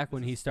 Go back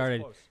when this he is- it's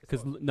started. close, it's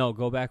Because close. no,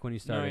 go back when he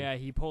no, started. yeah,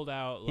 he pulled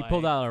out. He Like,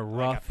 pulled out a like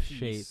rough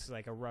piece, shape.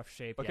 like a rough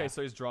shape. Okay, yeah.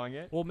 so he's drawing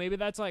it. Well, maybe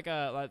that's like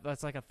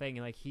a thing.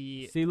 Like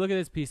he. See, look at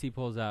this piece he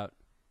pulls out.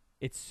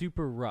 It's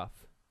super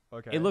rough.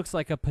 Okay. It looks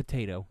like a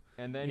potato.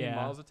 And then he Yeah.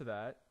 models it to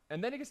that,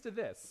 and then it gets to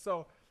this.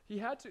 So he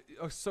had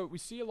to. So we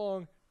see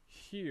along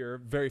here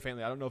very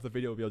faintly. I don't know if the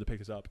video will be able to pick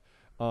this up.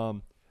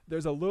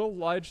 There's a little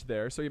ledge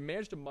there, so he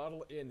managed to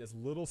model in this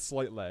little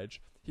slight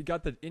ledge. He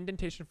got the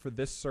indentation for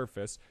this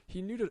surface.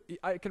 He knew to.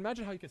 I can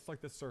imagine how you can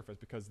select this surface,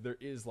 because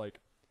there's an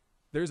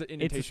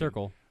indentation. It's a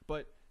circle.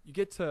 But you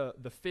get to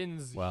the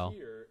fins Well.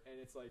 here, and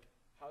it's like,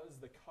 how does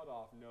the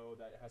cutoff know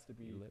that it has to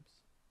be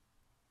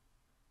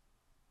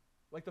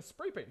like the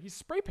spray paint? He's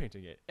spray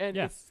painting it, and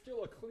Yeah. it's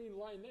still a clean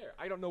line there.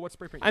 I don't know what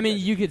spray paint. I he mean,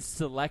 did. you could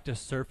select a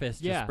surface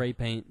to Yeah. spray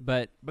paint,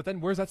 but But then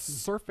where's that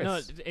surface?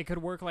 No, it could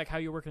work like how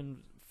you work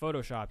in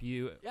Photoshop.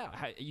 You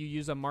Yeah. you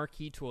use a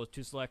marquee tool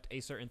to select a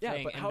certain Yeah,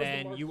 thing, but and how's the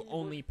then you marquee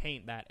only work?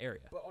 paint that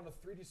area. But on a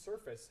 3D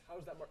surface, how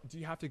does that? Do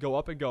you have to go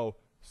up and go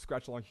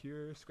scratch along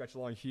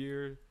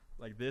here,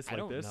 like this, I like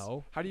don't this?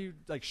 know. How do you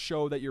like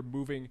show that you're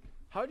moving?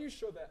 How do you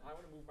show that I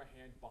want to move my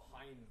hand behind?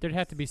 there'd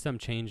have to be some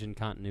change in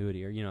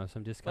continuity, or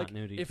some like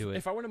discontinuity if, to it.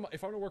 if I want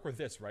to work with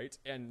this, right,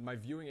 and my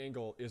viewing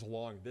angle is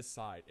along this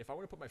side, if I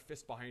want to put my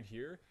fist behind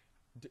here,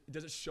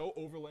 does it show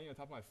overlaying on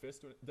top of my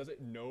fist? Does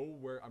it know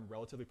where I'm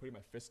relatively putting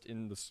my fist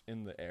in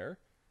the air?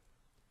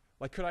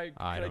 Like, could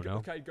I don't know.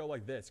 Could I go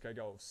like this? Could I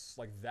go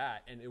like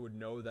that, and it would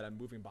know that I'm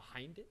moving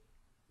behind it?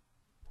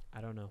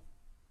 I don't know.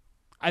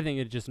 I think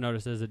it just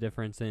notices a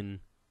difference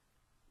in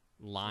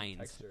lines,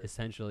 texture.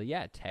 essentially.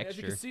 Yeah, And as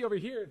you texture. can see over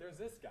here, there's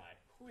this guy.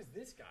 Who is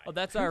this guy? Oh,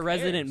 that's Who our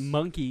resident cares?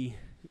 monkey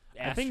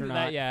I think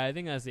astronaut. I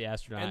think that's the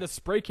astronaut. And the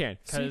spray can.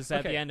 See, Because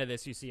at okay, the end of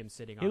this, you see him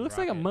sitting on. He the looks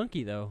like a rocket.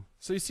 monkey, though.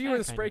 So you see Yeah, where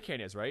the kinda. spray can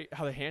is, right?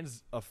 How the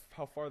hands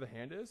how far the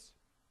hand is?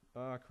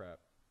 Ah, crap.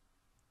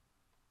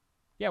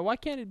 Yeah, why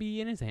can't it be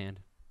in his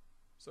hand?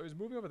 So he's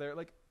moving over there.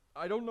 Like,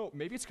 I don't know.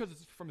 Maybe it's because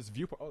it's from his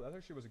viewpoint. Oh, that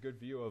actually was a good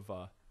view of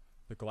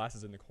the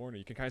glasses in the corner.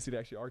 You can kind of see they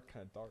actually are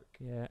kind of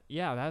dark.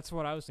 Yeah, that's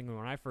what I was thinking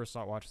when I first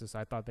watched this.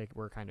 I thought they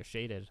were kind of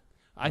shaded.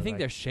 I was think like,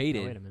 they're Oh,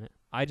 shaded. wait a minute.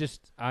 I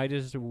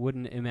just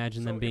wouldn't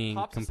imagine So them it being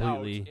pops us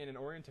completely out in an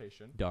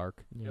orientation.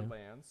 dark. Yeah. It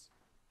lands.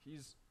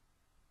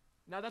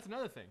 Now that's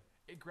another thing.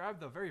 It grabbed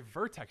the very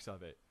vertex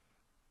of it.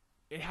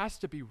 It has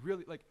to be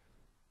really like.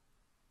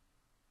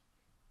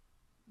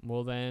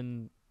 Well,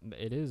 then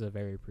it is a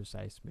very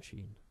precise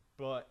machine.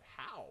 But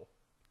how?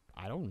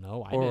 I don't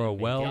know. I Or didn't a make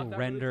it. well- Not that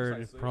rendered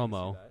precisely,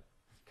 promo.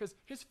 Because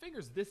his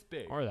finger's this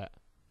big, Or that.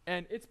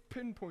 and it's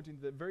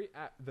pinpointing the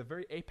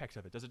very apex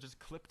of it. Does it just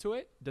clip to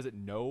it? Does it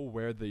know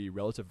where the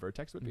relative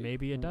vertex would be?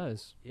 Maybe it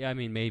does. Yeah, I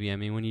mean, maybe. I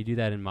mean, when you do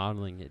that in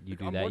modeling, you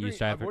do I'm that. You wondering-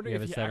 start I'm wondering you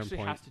have if a he center actually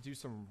point. has to do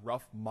some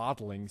rough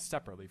modeling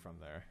separately from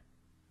there.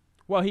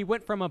 Well, he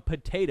went from a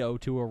potato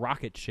to a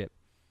rocket ship.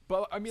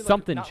 But I mean,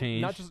 Something not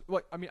changed. just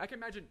like I mean, I can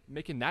imagine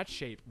making that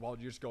shape while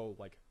you just go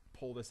like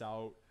pull this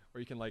out, or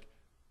you can like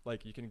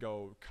you can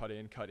go cut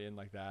in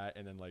like that,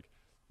 and then like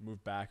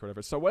move back or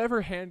whatever. So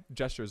whatever hand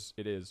gestures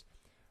it is,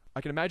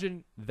 I can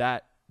imagine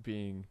that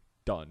being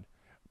done.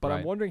 But I'm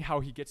Right. wondering how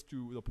he gets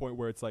to the point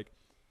where it's like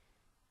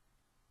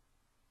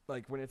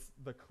when it's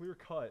the clear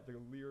cut, the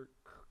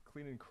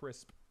clean and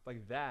crisp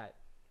like that.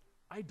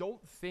 I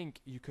don't think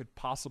you could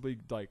possibly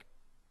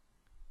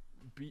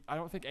I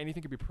don't think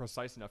anything could be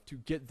precise enough to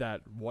get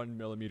that 1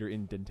 millimeter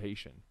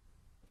indentation.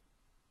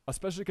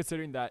 Especially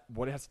considering that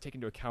what it has to take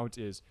into account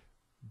is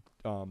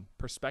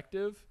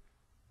perspective,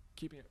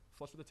 keeping it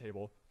flush with the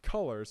table,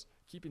 colors,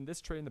 keeping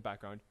this tray in the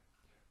background,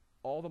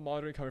 all the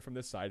monitoring coming from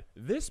this side,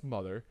 this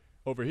mother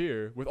over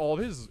here with all of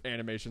his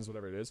animations,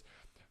 whatever it is,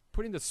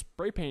 putting the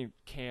spray paint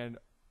can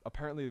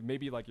apparently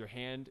maybe like your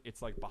hand,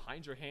 it's like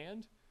behind your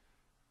hand,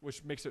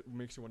 which makes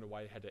you wonder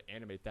why he had to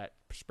animate that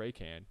spray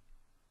can.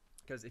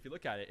 Because if you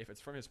look at it, if it's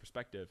from his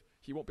perspective,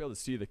 he won't be able to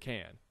see the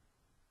can.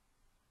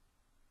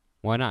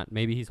 Why not?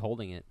 Maybe he's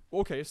holding it.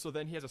 Okay, so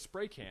then he has a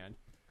spray can,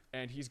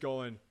 and he's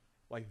going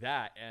like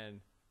that. And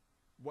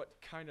what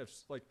kind of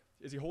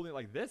is he holding it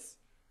like this?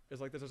 Is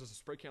like there's just a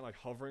spray can like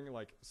hovering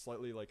like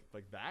slightly like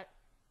that?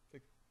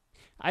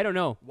 I don't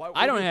know. Why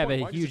I don't would you have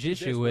point- a why don't you huge just do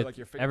this issue where, with like,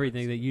 your finger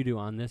everything hits that it? you do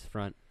on this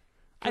front.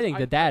 I 'Cause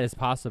think that is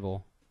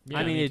possible. Yeah,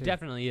 I mean, me it too.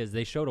 definitely is.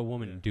 They showed a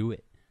woman Yeah. do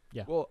it.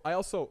 Well, I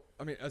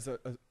mean,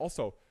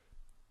 also,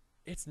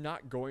 it's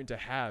not going to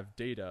have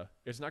data.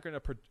 It's not going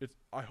to.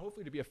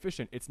 Hopefully to be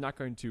efficient, it's not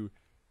going to.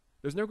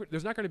 There's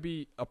not going to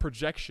be a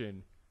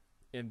projection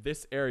in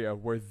this area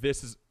where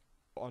this is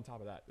on top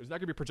of that. There's not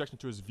going to be a projection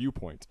to his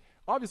viewpoint.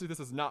 Obviously, this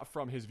is not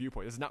from his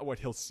viewpoint. This is not what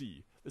he'll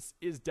see. This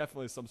is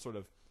definitely some sort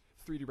of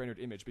 3D rendered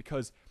image,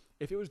 because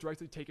if it was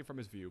directly taken from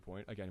his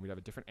viewpoint, again, we'd have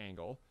a different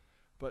angle.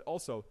 But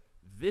also,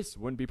 this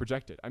wouldn't be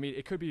projected. I mean,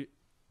 it could be.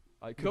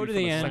 It could Go be to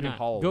from the a end. second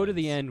HoloLens. Go to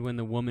the end when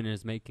the woman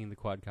is making the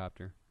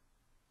quadcopter,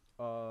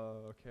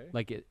 Okay.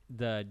 like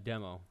the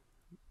demo.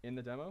 In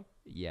the demo.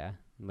 Yeah,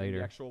 In later.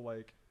 The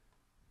actual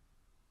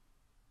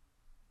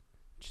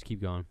Just keep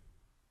going.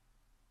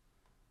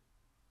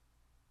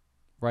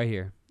 Right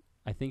here.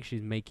 I think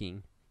she's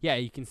making. Yeah,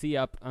 you can see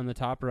up on the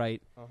top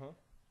right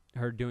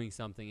her doing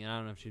something, and I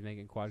don't know if she's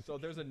making quad. So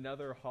there's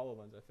another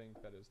HoloLens, I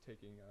think, that is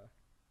taking.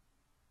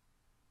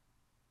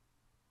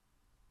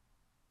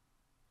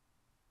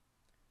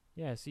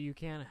 Yeah, so you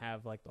can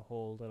have like the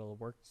whole little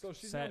work So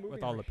she's now set moving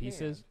with all her the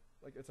pieces. hand.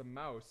 Like it's a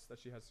mouse that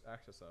she has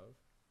access of.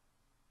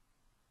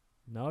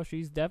 No,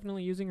 she's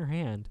definitely using her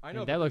hand. I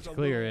know. that but looks there's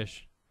a little-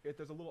 clearish.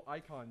 There's a little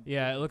icon.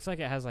 Yeah, it looks like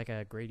it has like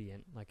a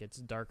gradient. Like it's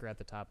darker at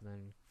the top and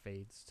then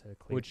fades to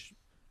clear. Which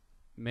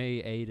may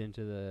aid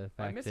into the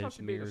I fact miss that how it's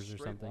she made a mirrors or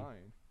straight something.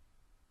 line.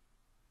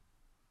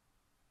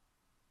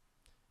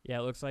 yeah,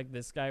 it looks like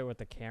this guy with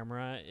the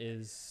camera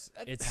is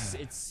it's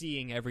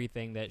seeing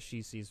everything that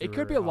she sees. It through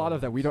could be her a lot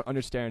of that. We HoloLens. don't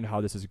understand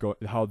how this is going.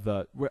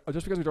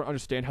 Just because we don't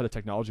understand how the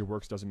technology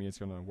works doesn't mean it's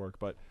going to work.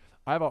 But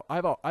I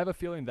have a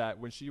feeling that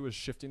when she was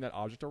shifting that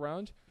object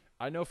around,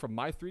 I know from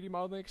my 3D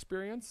modeling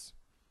experience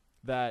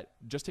that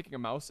just taking a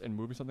mouse and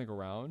moving something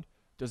around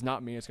does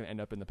not mean it's going to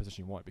end up in the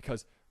position you want,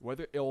 because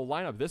whether it'll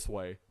line up this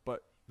way,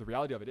 but the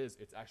reality of it is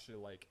it's actually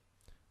like.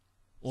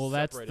 Well,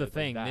 that's the separated like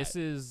thing. that. This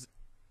is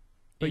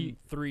But in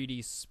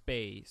 3D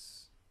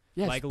space.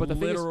 Yes, like but the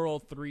thing is- literal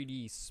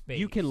 3D space.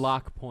 You can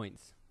lock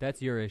points.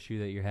 That's your issue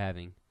that you're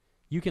having.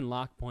 You can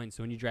lock points.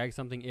 So when you drag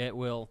something, it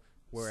will,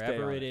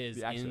 wherever on it it, is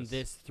the in axis.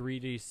 this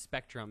 3D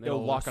spectrum,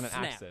 it'll lock on an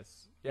snap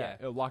axis. Yeah,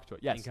 it'll lock to it.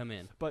 and Yes, come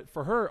in. but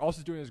for her, all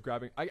she's doing is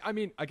grabbing. I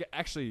mean,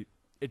 actually,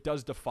 it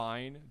does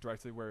define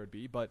directly where it would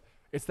be, but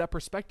it's that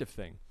perspective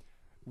thing.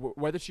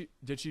 Whether she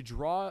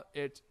draw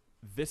it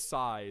this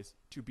size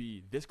to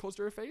be this close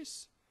to her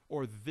face,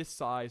 or this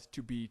size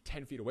to be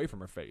 10 feet away from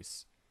her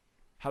face.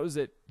 How does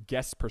it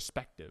guess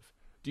perspective?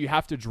 Do you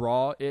have to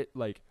draw it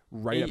like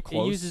right up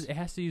close? It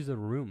has to use a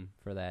room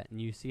for that,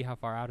 and you see how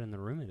far out in the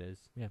room it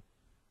is.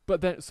 But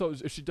then, so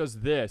if she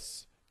does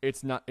this,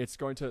 it's not. It's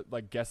going to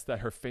like guess that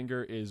her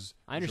finger is.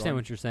 I understand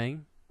what you're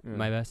saying. Yeah.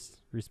 My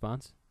best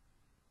response.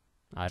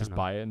 I just don't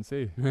know. buy it and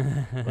see.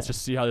 Let's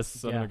just see how this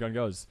son of Yeah. a gun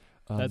goes.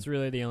 That's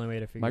really the only way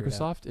to figure it out.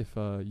 Microsoft.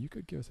 If you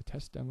could give us a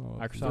test demo. of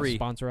Microsoft 3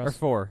 sponsor or us.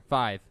 4,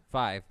 5.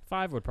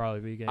 5 would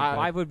probably be good.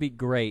 5 would be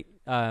great.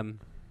 and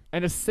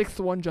a sixth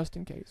one just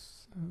in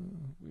case.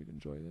 We'd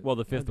enjoy it. Well,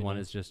 the That'd 5th be one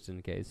nice. is just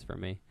in case for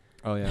me.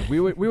 Oh yeah, we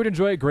would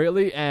enjoy it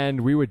greatly,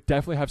 and we would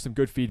definitely have some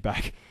good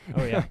feedback.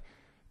 Oh yeah.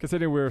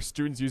 Considering we're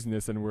students using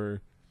this, and we're,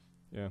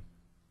 yeah.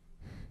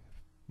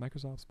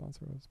 Microsoft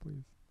sponsor us,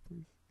 please,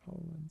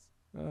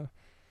 HoloLens.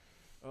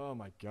 Oh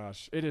my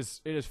gosh, it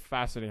is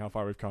fascinating how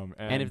far we've come.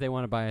 And if they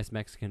want to buy us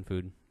Mexican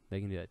food, They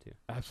can do that too.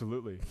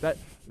 Absolutely. That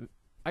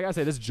I gotta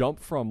say, this jump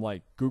from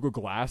like Google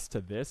Glass to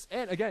this,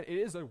 and again, it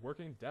is a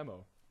working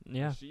demo.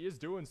 Yeah. She is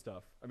doing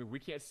stuff. I mean, we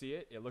can't see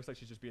it. It looks like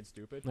she's just being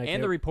stupid. Like, And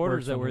it the reporters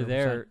works that were 100%.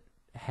 there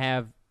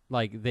have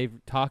like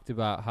they've talked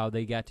about how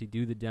they got to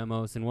do the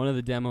demos, and one of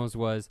the demos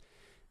was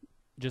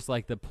just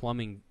like the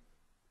plumbing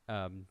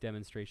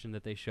demonstration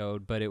that they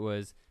showed, but it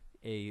was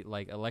a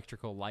like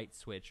electrical light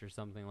switch or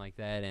something like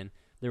that, and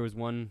there was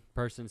one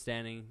person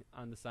standing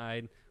on the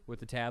side with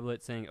the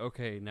tablet saying,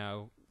 "Okay,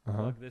 now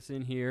plug this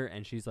in here,"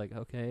 and she's like,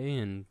 "Okay,"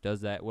 and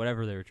does that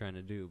whatever they were trying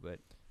to do, but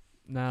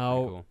Now,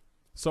 pretty cool.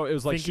 So it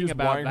was like she Thinking was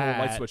about wiring her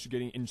light that- switch,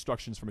 getting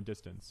instructions from a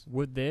distance.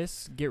 would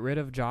this get rid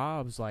of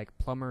jobs like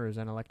plumbers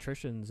and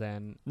electricians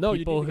and No, you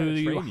people need to who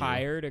gotta you train you.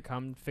 hire to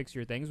come fix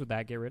your things? Would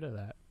that get rid of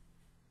that?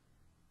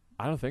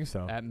 I don't think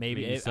so.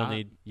 Maybe you it, still uh,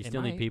 need it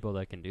still need might. people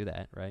that can do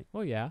that, right?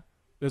 Well, yeah.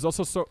 There's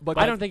also so like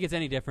I don't think it's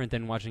any different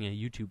than watching a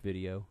YouTube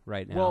video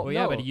right now. Well, Well,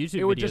 yeah, no, but a YouTube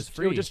it would video is just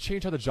free. it would just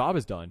change how the job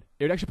is done.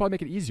 It would actually probably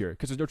make it easier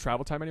because there's no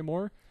travel time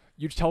anymore.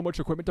 You just tell them which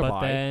equipment to But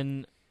buy.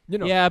 then You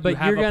know, yeah, you but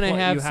have you're a gonna pl-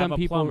 have you some a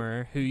people.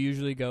 plumber who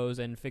usually goes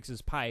and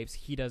fixes pipes.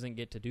 He doesn't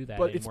get to do that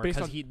But it's anymore based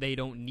because on- they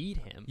don't need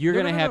him. You're No,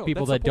 gonna no, have no,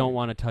 people that's the that don't point.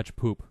 want to touch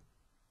poop,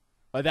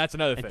 that's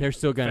another and thing. they're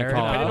still gonna Fair call.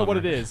 enough. a Depending on what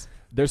it plumber. is,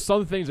 there's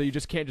some things that you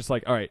just can't just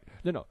like. All right,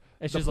 no.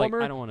 It's the just plumber,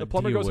 like I don't want to. the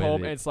plumber goes with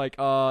home it. and it's like,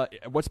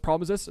 what's the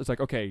problem is this? It's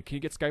like, okay, can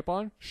you get Skype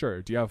on?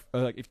 Sure. Do you have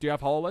do you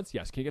have HoloLens?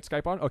 Yes. Can you get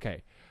Skype on?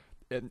 Okay.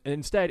 And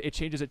instead, it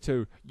changes it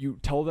to you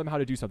tell them how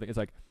to do something. It's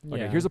like,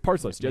 okay, Yeah, here's a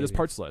parts list. Do you have this maybe.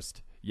 parts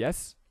list?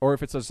 Yes. Or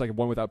if it's just like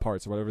one without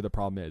parts or whatever the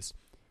problem is,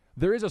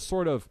 there is a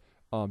sort of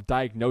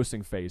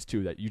diagnosing phase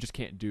too that you just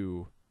can't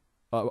do.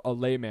 A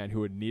layman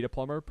who would need a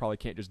plumber probably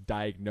can't just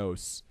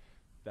diagnose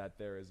that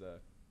there is a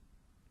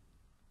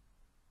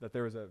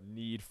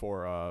need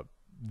for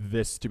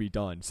this to be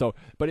done. So,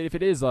 but if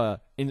it is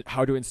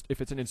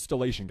if it's an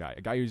installation guy,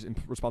 a guy who's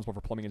responsible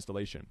for plumbing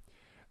installation,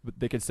 but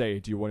they could say,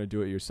 "Do you want to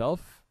do it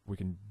yourself? We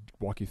can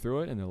walk you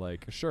through it." And they're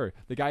like, "Sure."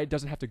 The guy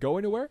doesn't have to go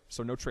anywhere,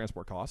 so no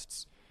transport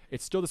costs.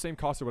 It's still the same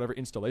cost of whatever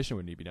installation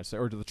would need to be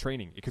necessary, or to the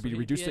training. It could So be it'd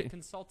reduced. a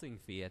consulting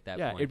fee at that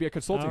Yeah, point. it'd be a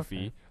consulting Okay.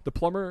 fee. The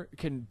plumber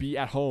can be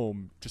at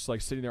home, just like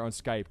sitting there on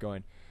Skype,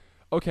 going,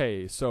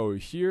 "Okay, so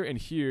here and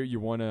here, you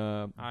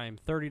wanna I'm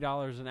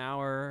 $30 an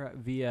hour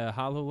via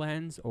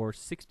HoloLens, or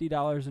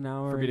 $60 an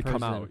hour for me to in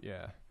come person. out."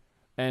 Yeah,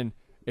 and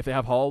if they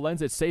have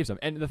HoloLens, it saves them.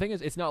 And the thing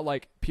is, it's not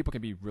like people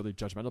can be really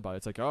judgmental about it.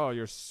 It's like, oh,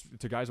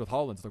 to guys with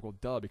HoloLens. It's like, well,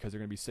 duh, because they're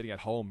gonna be sitting at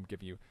home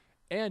giving you,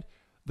 and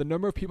the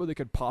number of people they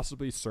could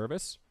possibly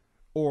service,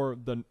 or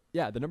the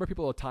number of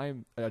people at a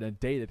time at a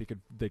day that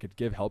they could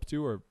give help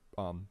to or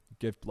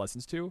give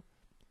lessons to,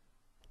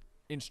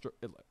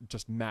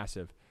 just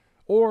massive,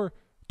 or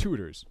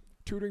tutors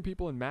tutoring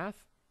people in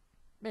math.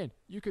 Man,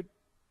 you could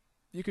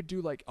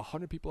do like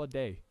 100 people a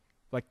day,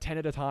 like 10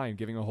 at a time,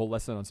 giving a whole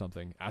lesson on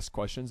something. Ask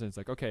questions, and it's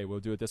like, okay, we'll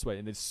do it this way,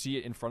 and they see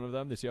it in front of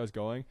them. They see how it's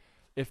going.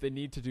 If they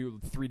need to do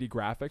 3D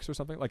graphics or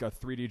something, like a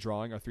 3D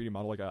drawing, a 3D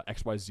model, like a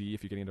XYZ,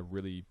 if you're getting into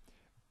really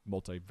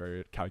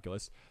multivariate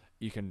calculus,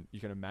 you can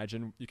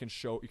imagine, you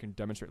can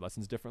demonstrate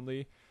lessons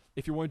differently.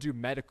 If you want to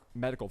do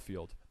medical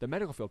field, the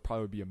medical field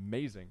probably would be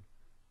amazing,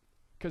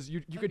 because you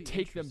That'd could be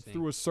take them interesting.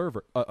 through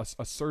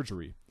a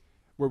surgery,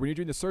 where when you're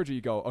doing the surgery,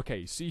 you go,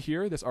 okay, see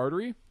here, this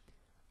artery,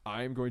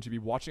 I'm going to be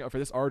watching out for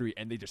this artery,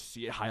 and they just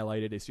see it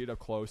highlighted, they see it up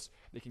close,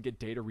 they can get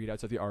data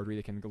readouts of the artery,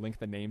 they can link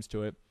the names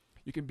to it.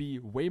 You can be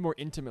way more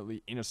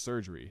intimately in a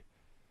surgery.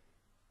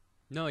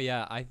 No,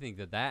 yeah, I think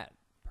that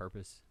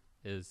purpose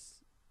is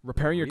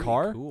Repairing your really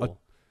car, Cool. a-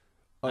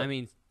 I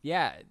mean,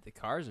 yeah, the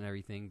cars and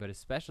everything, but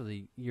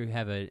especially you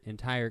have an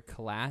entire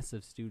class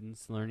of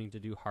students learning to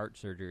do heart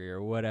surgery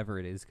or whatever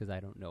it is, because I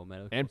don't know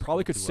medical. and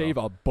probably school could too save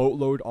well. a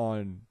boatload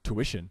on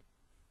tuition.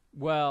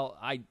 Well,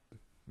 I Mm.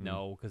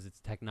 no, because it's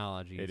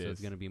technology, It so it's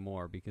is. going to be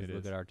more because It look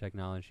is. at our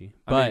technology.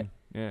 I But mean,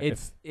 yeah,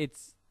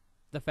 it's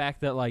the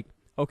fact that, like,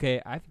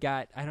 okay, I've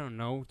got, I don't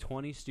know,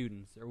 20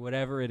 students or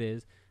whatever it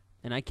is,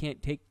 and I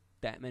can't take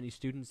that many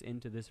students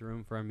into this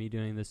room for me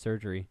doing this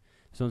surgery.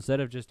 So instead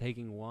of just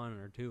taking 1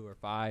 or 2 or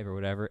 5 or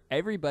whatever,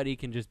 everybody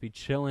can just be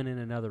chilling in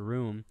another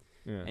room,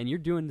 yeah. and you're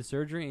doing the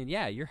surgery, and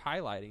yeah, you're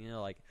highlighting,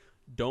 like,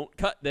 don't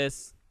cut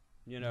this,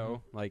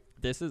 like,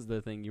 this is the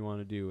thing you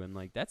want to do, and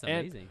like, that's And-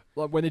 amazing.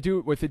 Like, when they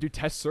do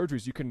test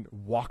surgeries, you can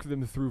walk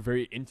them through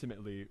very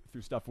intimately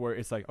through stuff where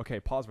it's like, okay,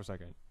 pause for a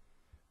second.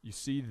 You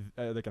see,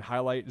 they can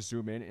highlight,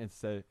 zoom in, and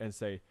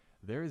say,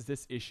 there is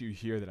this issue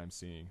here that I'm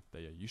seeing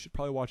that you should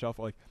probably watch out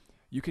for. Like,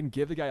 you can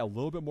give the guy a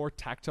little bit more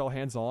tactile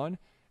hands-on,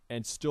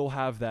 and still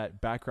have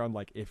that background.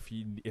 Like, if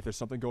there's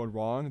something going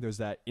wrong, there's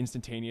that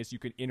instantaneous. You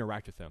can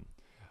interact with him.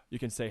 You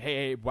can say,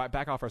 hey,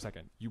 back off for a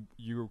second.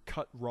 You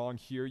cut wrong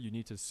here. You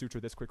need to suture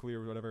this quickly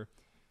or whatever.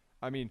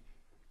 I mean,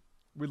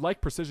 we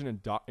like precision in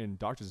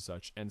doctors and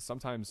such. And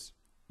sometimes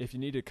if you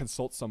need to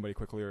consult somebody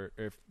quickly, or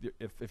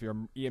if you're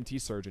an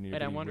EMT surgeon,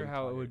 And I wonder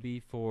how it would be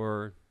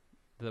for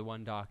the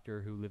one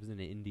doctor who lives in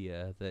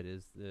India that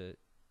is the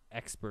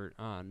expert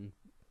on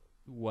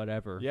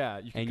whatever. Yeah,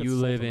 you can And you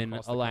consult live them in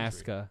across the country.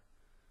 Alaska.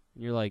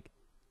 And you're like,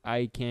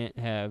 I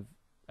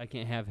I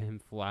can't have him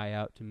fly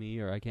out to me,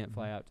 or I can't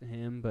fly out to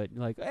him. But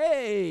like,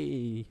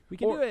 hey, we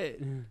can Or- do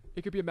it.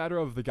 It could be a matter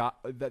of the guy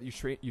that you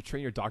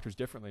train your doctors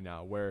differently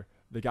now, where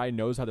the guy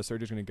knows how the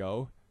surgery's going to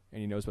go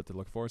and he knows what to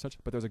look for and such.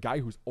 But there's a guy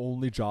whose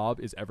only job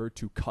is ever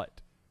to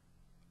cut.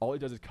 All he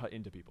does is cut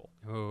into people.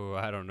 Oh,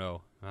 I don't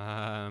know.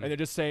 And they're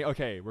just saying,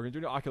 okay, we're going to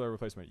do an ocular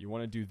replacement. You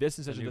want to do this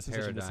incision, new this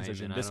incision, this paradigm,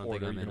 incision, and I this don't think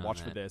order. I'm You're in going to on watch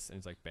for that. this. And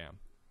it's like, bam.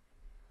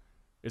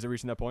 Is it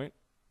reaching that point?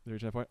 Is it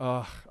reaching that point?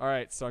 All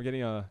right. So I'm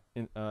getting a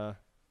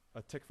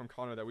tick from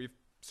Connor that we've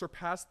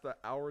surpassed the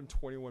hour and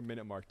 21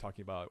 minute mark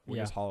talking about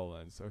Windows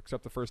HoloLens. So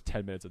except the first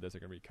 10 minutes of this are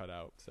going to be cut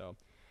out. So,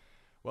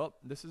 well,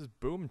 this is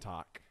Boom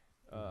Talk.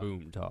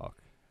 Boom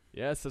talk.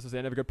 Yes, this was the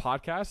end of a good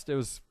podcast. It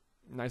was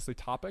nicely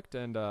topicked,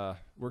 and we're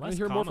going Less to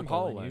hear more from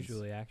comical than HoloLens.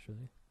 usually,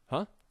 actually.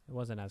 Huh? It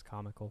wasn't as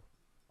comical.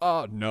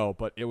 Oh, no,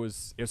 but it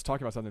was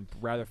talking about something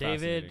rather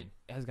fascinating. David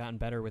has gotten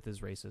better with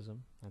his racism.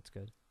 That's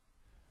good.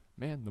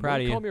 Man, the Proud more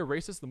of you you. call me a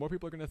racist, the more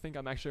people are going to think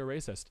I'm actually a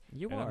racist.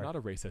 You And are. I'm not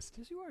a racist.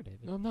 Yes, you are,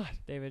 David. No, I'm not.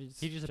 David,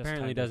 He just time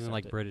apparently to doesn't accept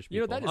like it. British people.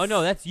 You know, that Oh is-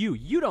 no, that's you.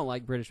 You don't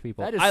like British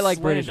people. That is I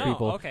like British slander.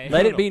 people. No, okay.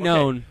 Let No, it be okay.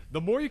 known.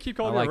 The more you keep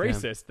calling I me a like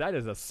them. racist, that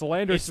is a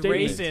slander It's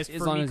statement. racist As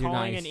for long me as you're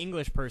calling nice. an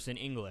English person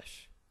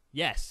English.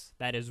 Yes,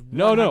 that is 100%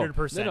 No, no.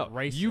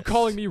 racist. You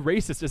calling me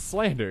racist is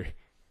slander.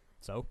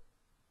 So?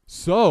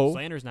 So,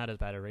 Slander's not as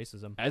bad as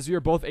racism. as you're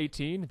both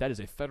 18, that is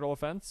a federal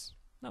offense.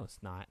 No, it's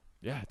not.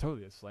 Yeah,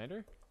 totally is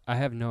slander. I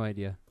have no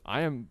idea.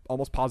 I am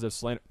almost positive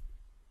slander.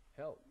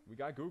 Hell, we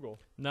got Google.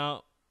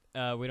 No, we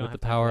don't With have the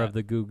time power for of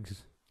the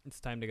Googs. It's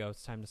time to go.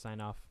 It's time to sign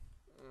off.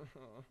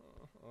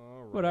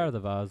 What are the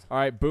Vaz? All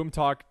right, Boom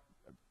Talk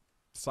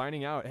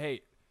signing out.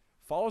 Hey,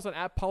 follow us on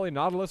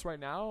 @PolyNautilus right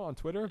now on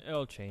Twitter.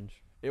 It'll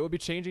change. It will be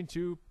changing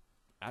to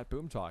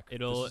 @Boom Talk.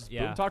 It'll- This is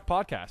yeah. Boom Talk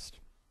Podcast.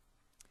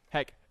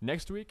 Heck,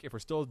 next week, if we're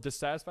still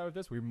dissatisfied with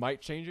this, we might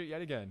change it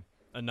yet again.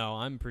 No,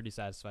 I'm pretty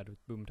satisfied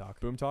with Boom Talk.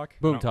 Boom Talk.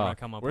 Boom I don't wanna talk.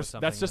 Come up We're with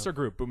something that's just new. our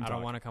group. Boom I Talk.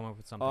 don't want to come up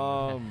with something.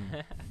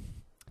 new.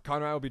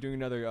 Connor and I will be doing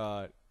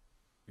another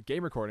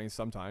game recording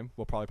sometime.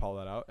 We'll probably follow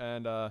that out.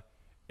 And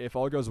if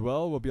all goes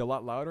well, we'll be a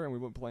lot louder and we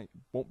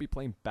won't be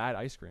playing Bad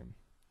Ice Cream.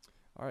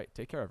 All right.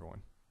 Take care,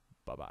 everyone.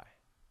 Bye-bye.